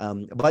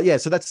 But yeah,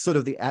 so that's sort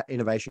of the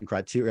innovation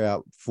criteria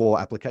for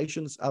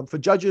applications. For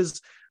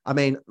judges, I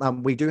mean,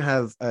 we do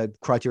have a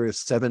criteria of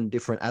 7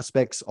 different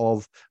aspects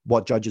of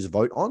what judges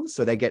vote on.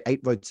 So they get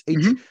 8 votes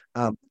each.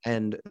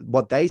 And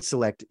what they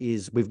select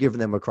is we've given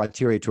them a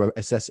criteria to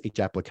assess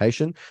each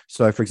application.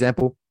 So for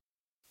example,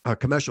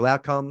 commercial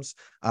outcomes,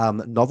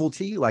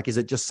 novelty, like, is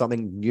it just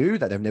something new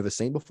that they've never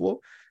seen before?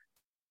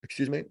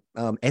 Excuse me.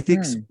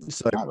 Ethics.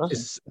 So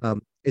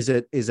is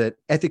it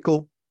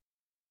ethical?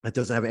 It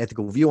doesn't have an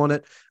ethical view on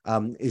it.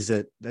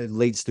 It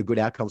leads to good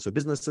outcomes for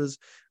businesses.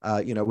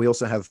 You know, we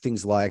also have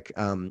things like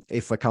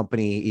if a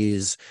company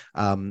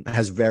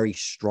has very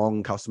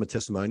strong customer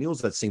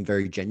testimonials that seem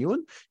very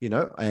genuine, you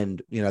know,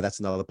 and, you know, that's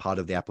another part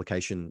of the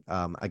application,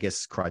 I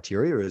guess,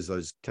 criteria is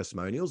those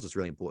testimonials. It's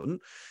really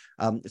important.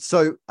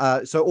 So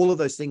all of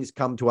those things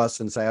come to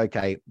us and say,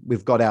 okay,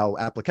 we've got our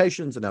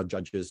applications, and our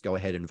judges go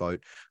ahead and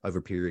vote over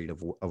a period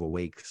of a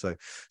week. So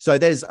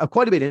there's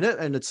quite a bit in it,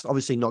 and it's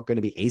obviously not going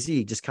to be easy.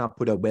 You just can't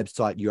put a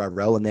website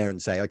URL in there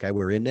and say, okay,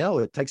 we're in now.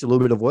 It takes a little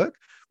bit of work,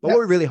 but what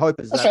we really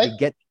hope is that we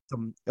get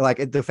some,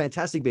 like, the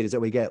fantastic bit is that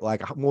we get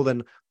like more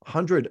than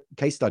 100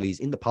 case studies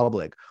in the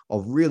public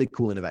of really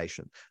cool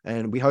innovation.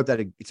 And we hope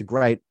that it's a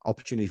great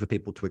opportunity for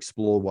people to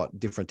explore what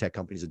different tech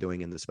companies are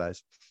doing in the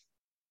space.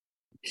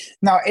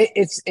 No,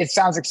 it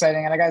sounds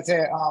exciting, and I got to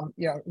say,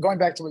 you know, going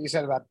back to what you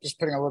said about just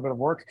putting a little bit of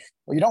work.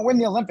 Well, you don't win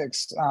the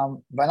Olympics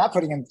by not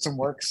putting in some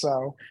work.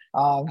 So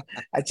I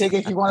take it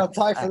if you want to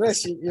apply for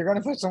this, you're going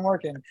to put some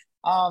work in.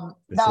 Now,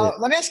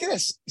 let me ask you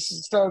this: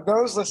 so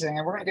those listening,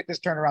 and we're going to get this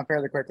turned around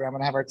fairly quickly. I'm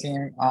going to have our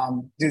team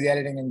do the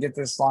editing and get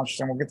this launched,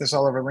 and we'll get this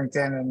all over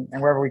LinkedIn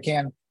and wherever we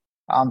can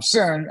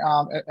soon,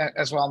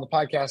 as well on the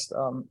podcast.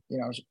 You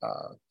know.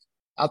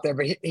 Out there.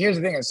 But here's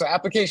the thing is, so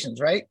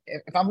applications, right?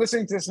 If I'm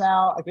listening to this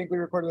now, I think we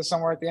recorded this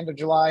somewhere at the end of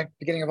July,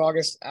 beginning of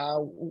August.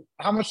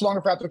 How much longer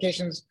for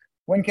applications?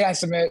 When can I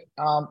submit?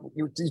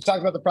 You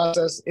talked about the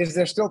process. Is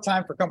there still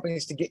time for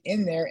companies to get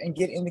in there and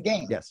get in the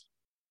game? Yes.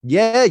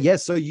 Yeah.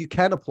 So you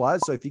can apply.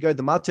 So if you go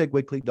to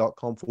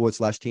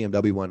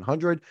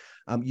martechweekly.com/TMW100,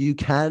 you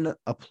can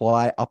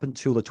apply up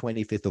until the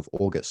 25th of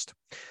August.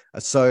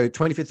 So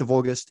 25th of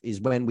August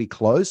is when we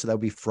close. So that'll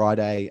be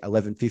Friday,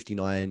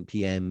 11:59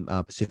 p.m.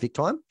 Pacific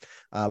time,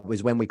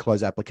 is when we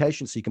close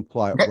applications. So you can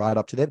apply right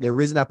up to them.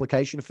 There is an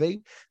application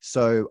fee.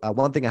 So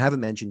one thing I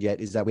haven't mentioned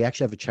yet is that we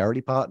actually have a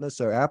charity partner.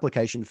 So our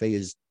application fee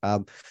is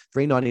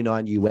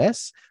 $3.99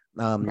 US.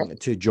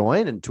 To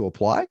join and to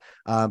apply,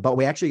 but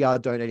we actually are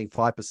donating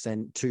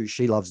 5% to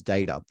She Loves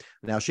Data.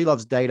 Now, She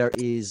Loves Data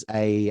is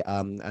a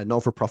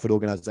non-for-profit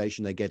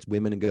organization that gets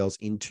women and girls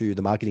into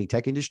the marketing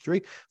tech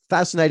industry.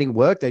 Fascinating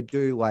work. They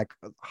do like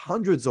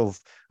hundreds of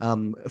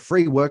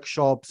free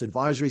workshops,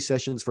 advisory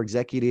sessions for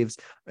executives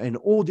in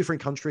all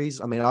different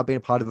countries. I mean, I've been a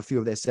part of a few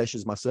of their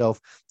sessions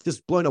myself.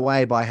 Just blown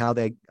away by how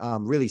they're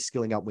really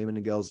skilling up women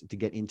and girls to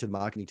get into the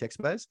marketing tech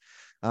space.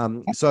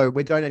 So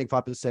we're donating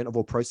 5% of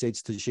all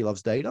proceeds to She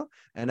Loves Data,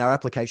 and our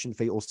application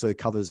fee also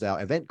covers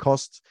our event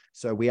costs.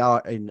 So we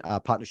are in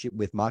partnership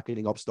with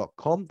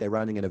marketingops.com. They're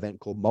running an event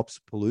called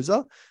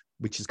Mopspalooza,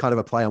 which is kind of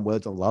a play on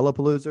words on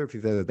Lollapalooza, if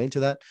you've ever been to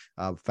that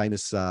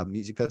famous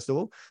music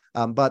festival.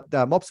 But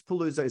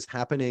Mopspalooza is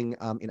happening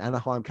in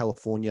Anaheim,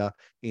 California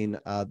in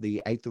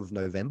the 8th of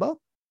November.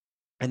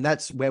 And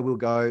that's where we'll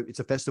go. It's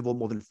a festival,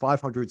 more than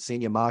 500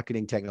 senior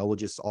marketing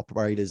technologists,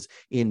 operators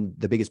in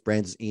the biggest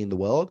brands in the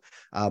world.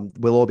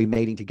 We'll all be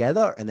meeting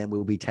together, and then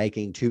we'll be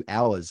taking 2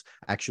 hours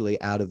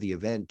actually out of the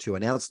event to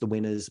announce the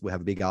winners. We'll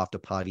have a big after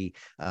party.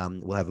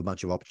 We'll have a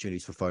bunch of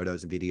opportunities for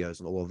photos and videos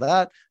and all of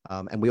that.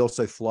 And we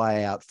also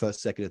fly out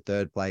first, second, and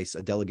third place,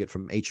 a delegate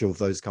from each of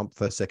those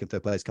first, second,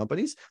 third place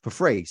companies for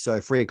free. So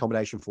free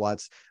accommodation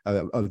flights,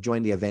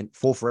 join the event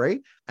for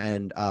free.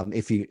 And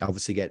if you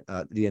obviously get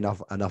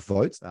enough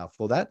votes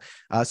for that.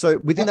 So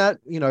within that,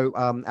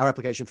 our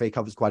application fee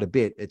covers quite a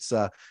bit. It's,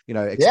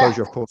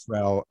 exposure, of course,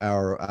 for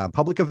our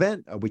public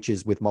event, which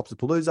is with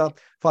Mopsapalooza,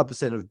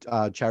 5%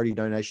 of charity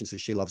donations to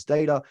She Loves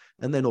Data.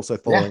 And then also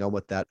following on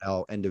with that,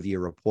 our end of year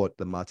report,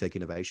 the MarTech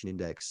Innovation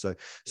Index.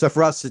 So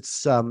for us,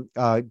 it's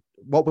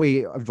what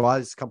we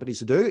advise companies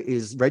to do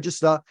is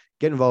register,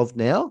 get involved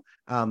now.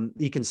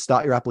 You can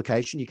start your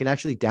application. You can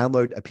actually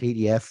download a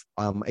PDF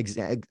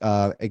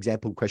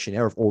example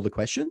questionnaire of all the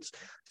questions.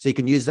 So you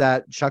can use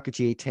that, chuck it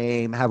to your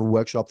team, have a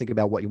workshop, think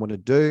about what you want to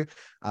do,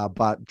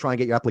 but try and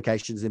get your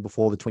applications in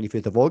before the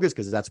 25th of August,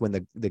 because that's when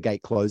the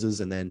gate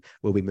closes, and then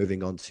we'll be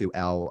moving on to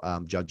our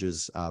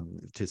judges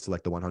to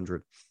select the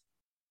 100.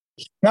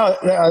 No,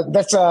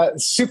 that's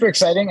super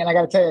exciting. And I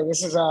got to tell you,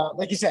 this is,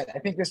 like you said, I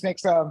think this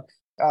makes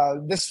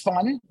this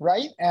fun,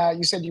 right?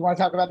 You said you want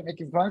to talk about it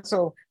making fun.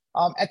 So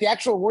at the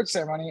actual award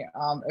ceremony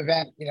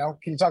event,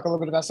 can you talk a little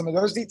bit about some of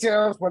those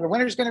details, what the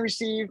winner's going to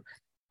receive?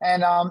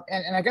 And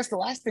I guess the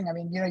last thing,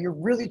 you're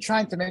really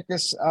trying to make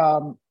this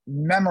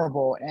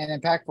memorable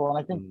and impactful. And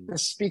I think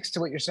this speaks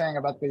to what you're saying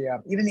about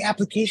even the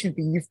application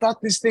fee. You've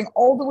thought this thing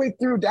all the way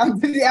through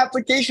down to the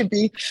application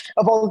fee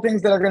of all the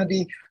things that are going to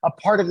be a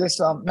part of this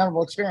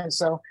memorable experience.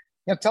 So,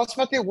 tell us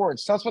about the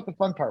awards. Tell us about the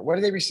fun part. What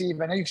do they receive?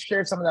 I know you've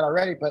shared some of that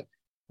already, but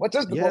what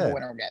does the global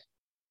winner get?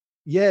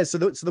 Yeah, so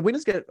the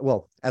winners get,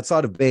 well,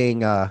 outside of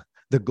being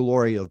the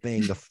glory of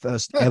being the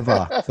first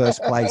ever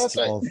first place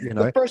right. of,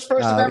 the first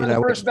ever,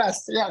 the first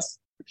best. Yes.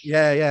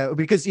 Yeah.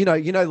 Because,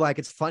 like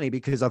it's funny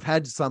because I've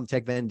had some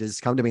tech vendors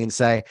come to me and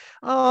say,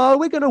 oh,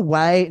 we're going to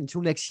wait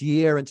until next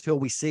year until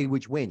we see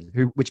which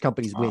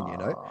companies win,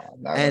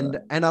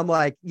 and I'm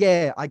like,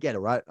 yeah, I get it.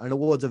 Right. An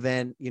awards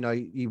event,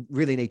 you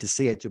really need to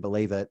see it to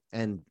believe it.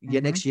 And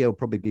next year will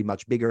probably be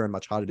much bigger and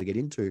much harder to get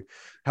into.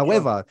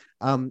 However,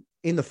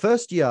 in the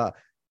first year,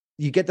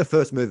 you get the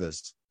first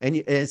movers, and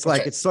it's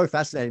like, it's so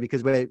fascinating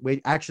because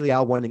we actually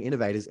are wanting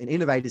innovators, and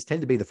innovators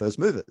tend to be the first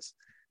movers.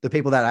 The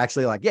people that are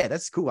actually like, yeah,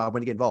 that's cool, I want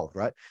to get involved,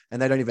 right?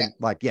 And they don't even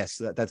yes,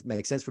 that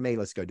makes sense for me,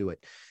 let's go do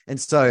it. And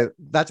so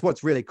that's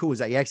what's really cool, is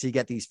that you actually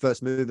get these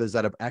first movers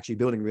that are actually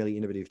building really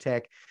innovative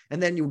tech.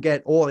 And then you'll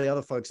get all the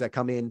other folks that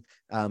come in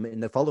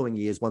the following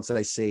years once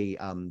they see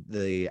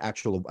the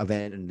actual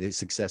event and the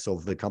success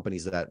of the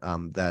companies that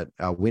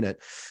win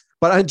it.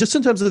 But just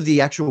in terms of the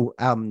actual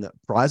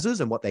prizes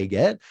and what they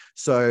get,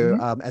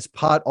 so as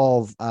part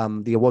of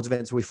the awards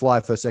events, we fly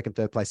first, second,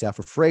 third place out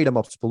for free to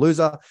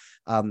Mopsapalooza.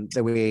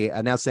 Then we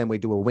announce them, we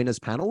do a winners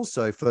panel.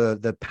 So for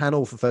the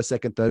panel for first,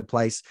 second, third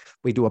place,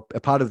 we do a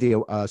part of the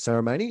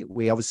ceremony.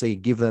 We obviously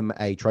give them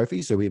a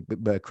trophy. So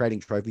we're creating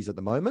trophies at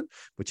the moment,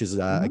 which is,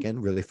 again,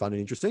 really fun and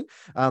interesting.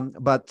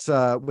 But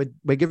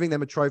we're giving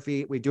them a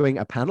trophy. We're doing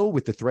a panel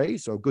with the three.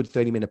 So a good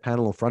 30-minute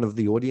panel in front of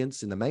the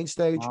audience in the main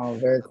stage. Oh,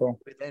 very cool.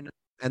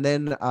 And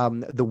then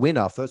the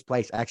winner, first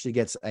place, actually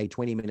gets a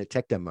 20-minute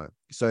tech demo.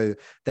 So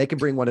they can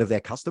bring one of their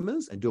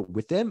customers and do it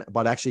with them,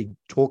 but actually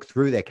talk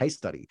through their case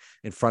study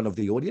in front of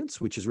the audience,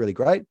 which is really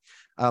great.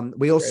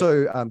 We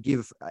also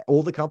give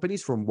all the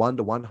companies from 1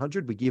 to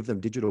 100, we give them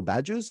digital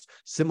badges,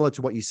 similar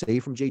to what you see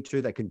from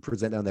G2, that can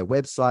present on their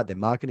website, their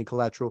marketing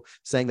collateral,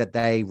 saying that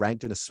they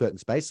ranked in a certain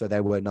space. So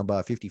they were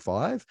number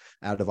 55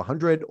 out of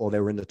 100, or they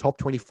were in the top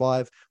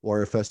 25,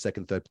 or a first,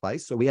 second, third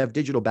place. So we have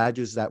digital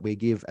badges that we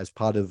give as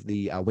part of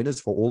the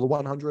winners for all the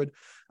 100.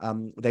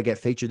 They get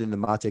featured in the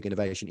MarTech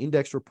Innovation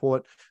Index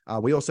report.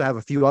 We also have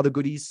a few other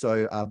goodies.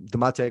 So the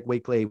MarTech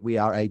Weekly, we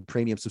are a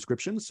premium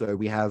subscription. So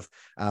we have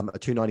a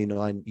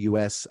 $2.99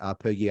 US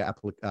per year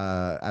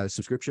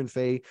subscription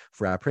fee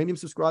for our premium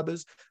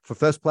subscribers. For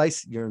first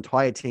place, your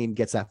entire team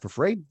gets that for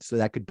free. So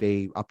that could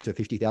be up to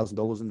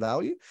 $50,000 in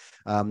value.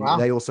 Wow.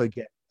 They also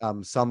get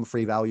some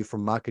free value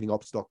from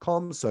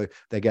marketingops.com. So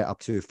they get up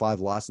to 5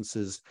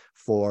 licenses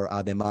for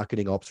their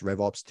marketing ops,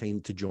 rev ops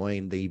team to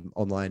join the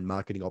online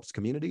marketing ops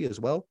community as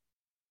well.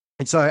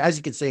 And so, as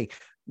you can see,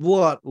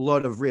 lot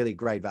of really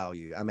great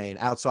value. I mean,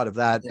 outside of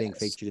that, being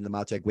featured in the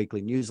MarTech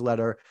Weekly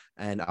newsletter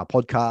and our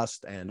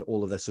podcast and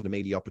all of the sort of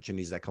media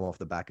opportunities that come off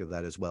the back of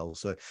that as well.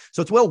 So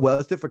it's well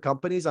worth it for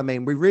companies. I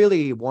mean, we're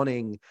really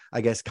wanting,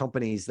 I guess,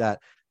 companies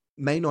that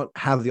may not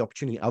have the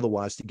opportunity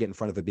otherwise to get in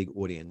front of a big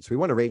audience. We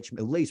want to reach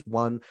at least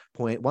 1.1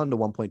 to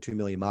 1.2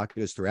 million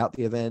marketers throughout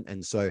the event.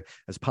 And so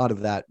as part of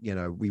that,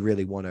 we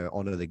really want to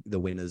honor the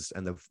winners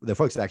and the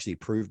folks that actually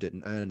proved it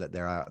and earned that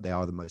they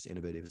are the most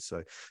innovative.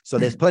 So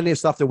there's plenty of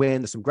stuff to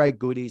win. There's some great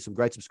goodies, some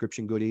great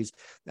subscription goodies.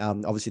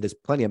 Obviously there's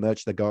plenty of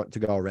merch to go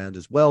around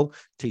as well,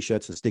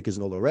 t-shirts and stickers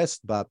and all the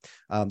rest. But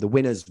the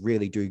winners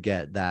really do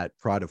get that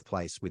pride of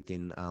place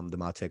within the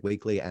MarTech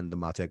Weekly and the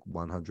MarTech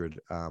 100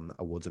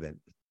 awards event.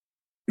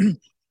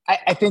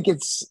 I think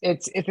it's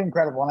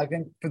incredible. And I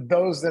think for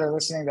those that are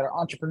listening that are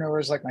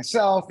entrepreneurs like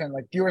myself and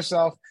like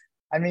yourself,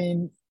 I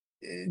mean,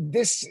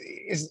 this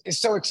is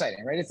so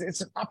exciting, right?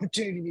 It's an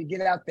opportunity to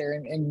get out there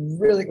and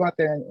really go out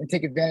there and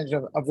take advantage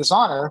of this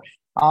honor.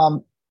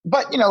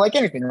 But like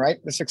anything,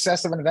 right? The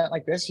success of an event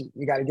like this,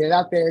 you got to get it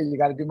out there. You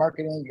got to do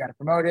marketing. You got to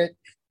promote it.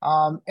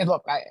 And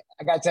look, I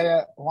got to tell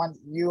you, Juan,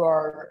 you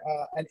are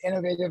an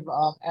innovative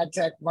ad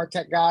tech,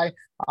 MarTech guy.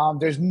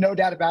 There's no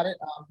doubt about it.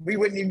 We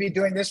wouldn't even be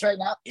doing this right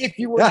now if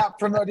you were not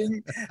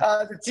promoting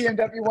the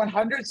TMW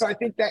 100. So I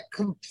think that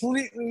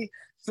completely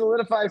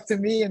solidifies to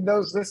me and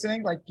those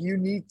listening, like you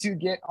need to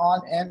get on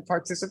and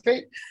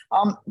participate.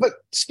 But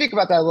speak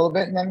about that a little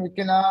bit, and then we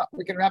can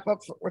wrap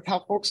up with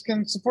how folks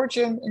can support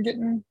you and get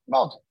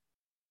involved.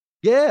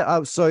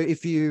 Yeah. So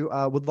if you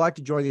would like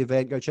to join the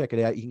event, go check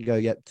it out. You can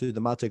go to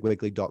the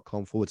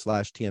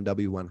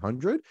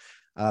martechweekly.com/TMW100.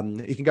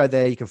 You can go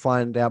there. You can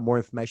find out more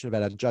information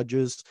about our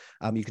judges.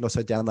 You can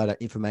also download our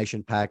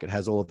information pack. It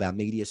has all of our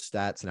media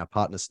stats and our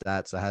partner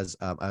stats. It has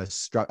a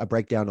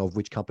breakdown of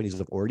which companies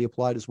have already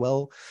applied as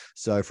well.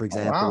 So for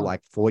example,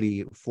 like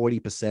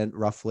 40%,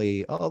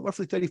 roughly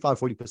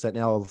 35-40%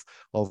 now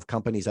of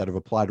companies that have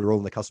applied are all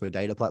in the customer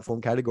data platform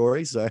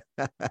category. So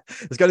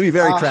it's going to be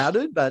very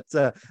crowded, but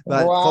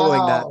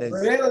following that, there's,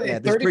 really?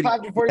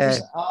 35 to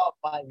 40%. Oh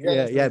my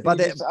goodness.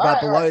 But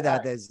below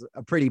that, there's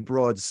a pretty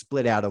broad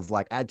split out of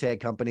like ad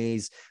tech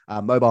companies,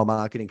 mobile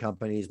marketing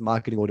companies,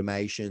 marketing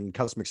automation,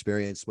 customer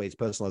experience suites,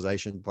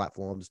 personalization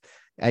platforms,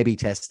 A/B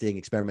testing,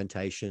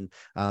 experimentation,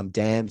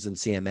 DAMs and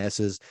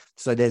CMSs.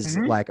 So there's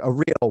like a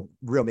real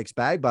mixed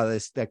bag.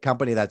 But the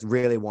companies that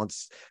really want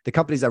to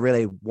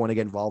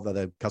get involved in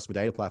the customer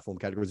data platform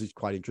categories is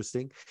quite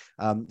interesting.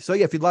 So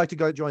yeah, if you'd like to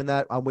go join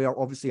that, we are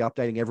obviously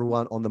updating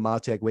everyone on the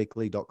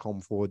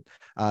martechweekly.com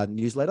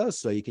newsletter.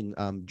 So you can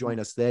join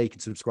us there. You can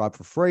subscribe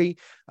for free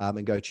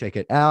and go check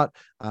it out.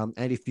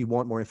 And if you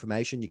want more information,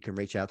 you can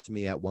reach out to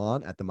me at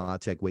Juan at the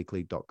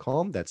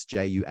martechweekly.com. That's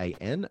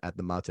JUAN at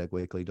the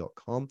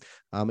martechweekly.com.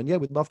 And yeah,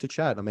 we'd love to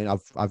chat. I mean,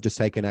 I've just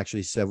taken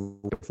actually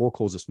 4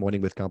 calls this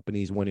morning with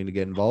companies wanting to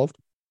get involved.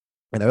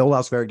 And they all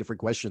ask very different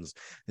questions,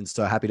 and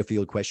so happy to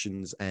field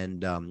questions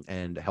and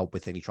help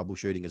with any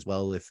troubleshooting as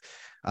well. If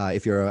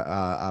you're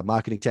a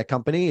marketing tech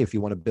company, if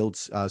you want to build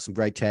some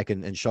great tech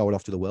and show it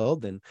off to the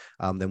world, then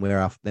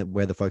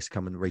we're the folks to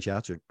come and reach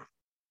out to.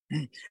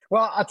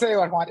 Well, I'll tell you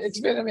what, Juan, it's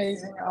been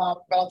amazing.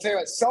 But I'll tell you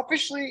what,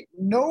 selfishly,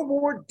 no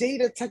more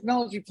data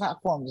technology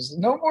platforms.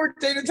 No more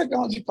data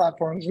technology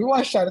platforms. We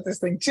want to shout at this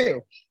thing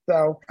too.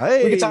 So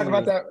we can talk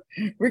about that.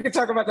 We can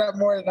talk about that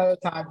more another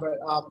time. But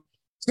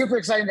super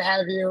exciting to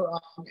have you.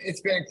 It's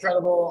been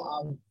incredible.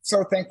 I'm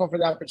so thankful for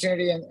the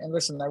opportunity. And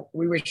listen,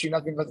 we wish you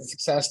nothing but the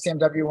success.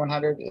 TMW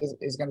 100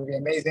 is going to be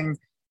amazing.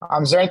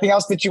 Is there anything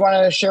else that you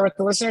want to share with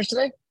the listeners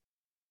today?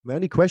 My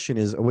only question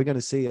is, are we going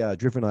to see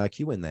Driven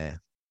IQ in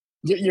there?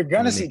 You're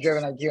going to see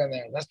Driven IQ in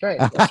there. That's right.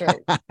 That's right.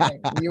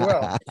 You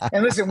will.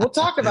 And listen, we'll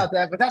talk about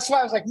that. But that's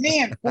why I was like,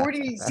 man,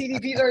 40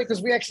 CDPs already,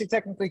 because we actually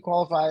technically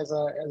qualify as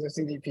a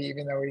CDP,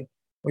 even though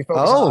we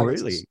focus on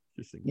audiences. Really?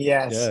 Interesting.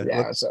 Yes.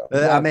 Yeah. So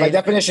by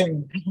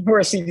definition,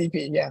 we're a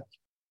CDP. Yeah.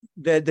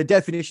 The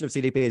definition of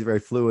CDP is very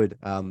fluid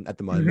at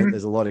the moment.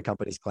 There's a lot of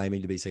companies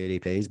claiming to be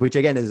CDPs, which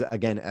is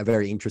a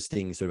very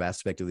interesting sort of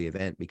aspect of the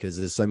event, because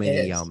there's so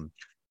many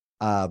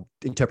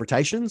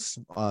interpretations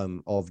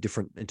of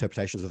different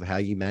interpretations of how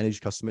you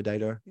manage customer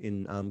data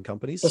in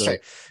companies. That's right.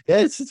 Yeah,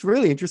 it's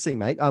really interesting,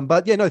 mate.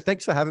 But yeah, no,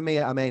 thanks for having me.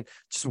 I mean,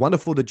 just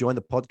wonderful to join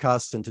the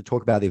podcast and to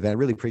talk about the event.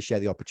 Really appreciate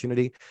the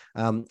opportunity.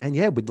 And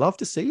yeah, we'd love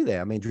to see you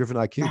there. I mean, Driven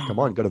IQ, come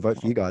on, got to vote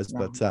for you guys.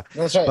 But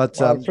that's right.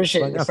 But I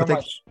appreciate it so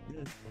much.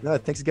 No,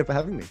 thanks again for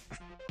having me.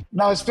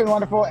 No, it's been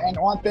wonderful. And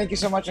Juan, thank you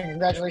so much and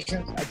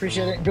congratulations. I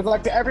appreciate it. Good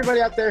luck to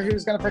everybody out there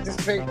who's going to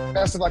participate.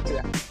 Best of luck to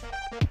you.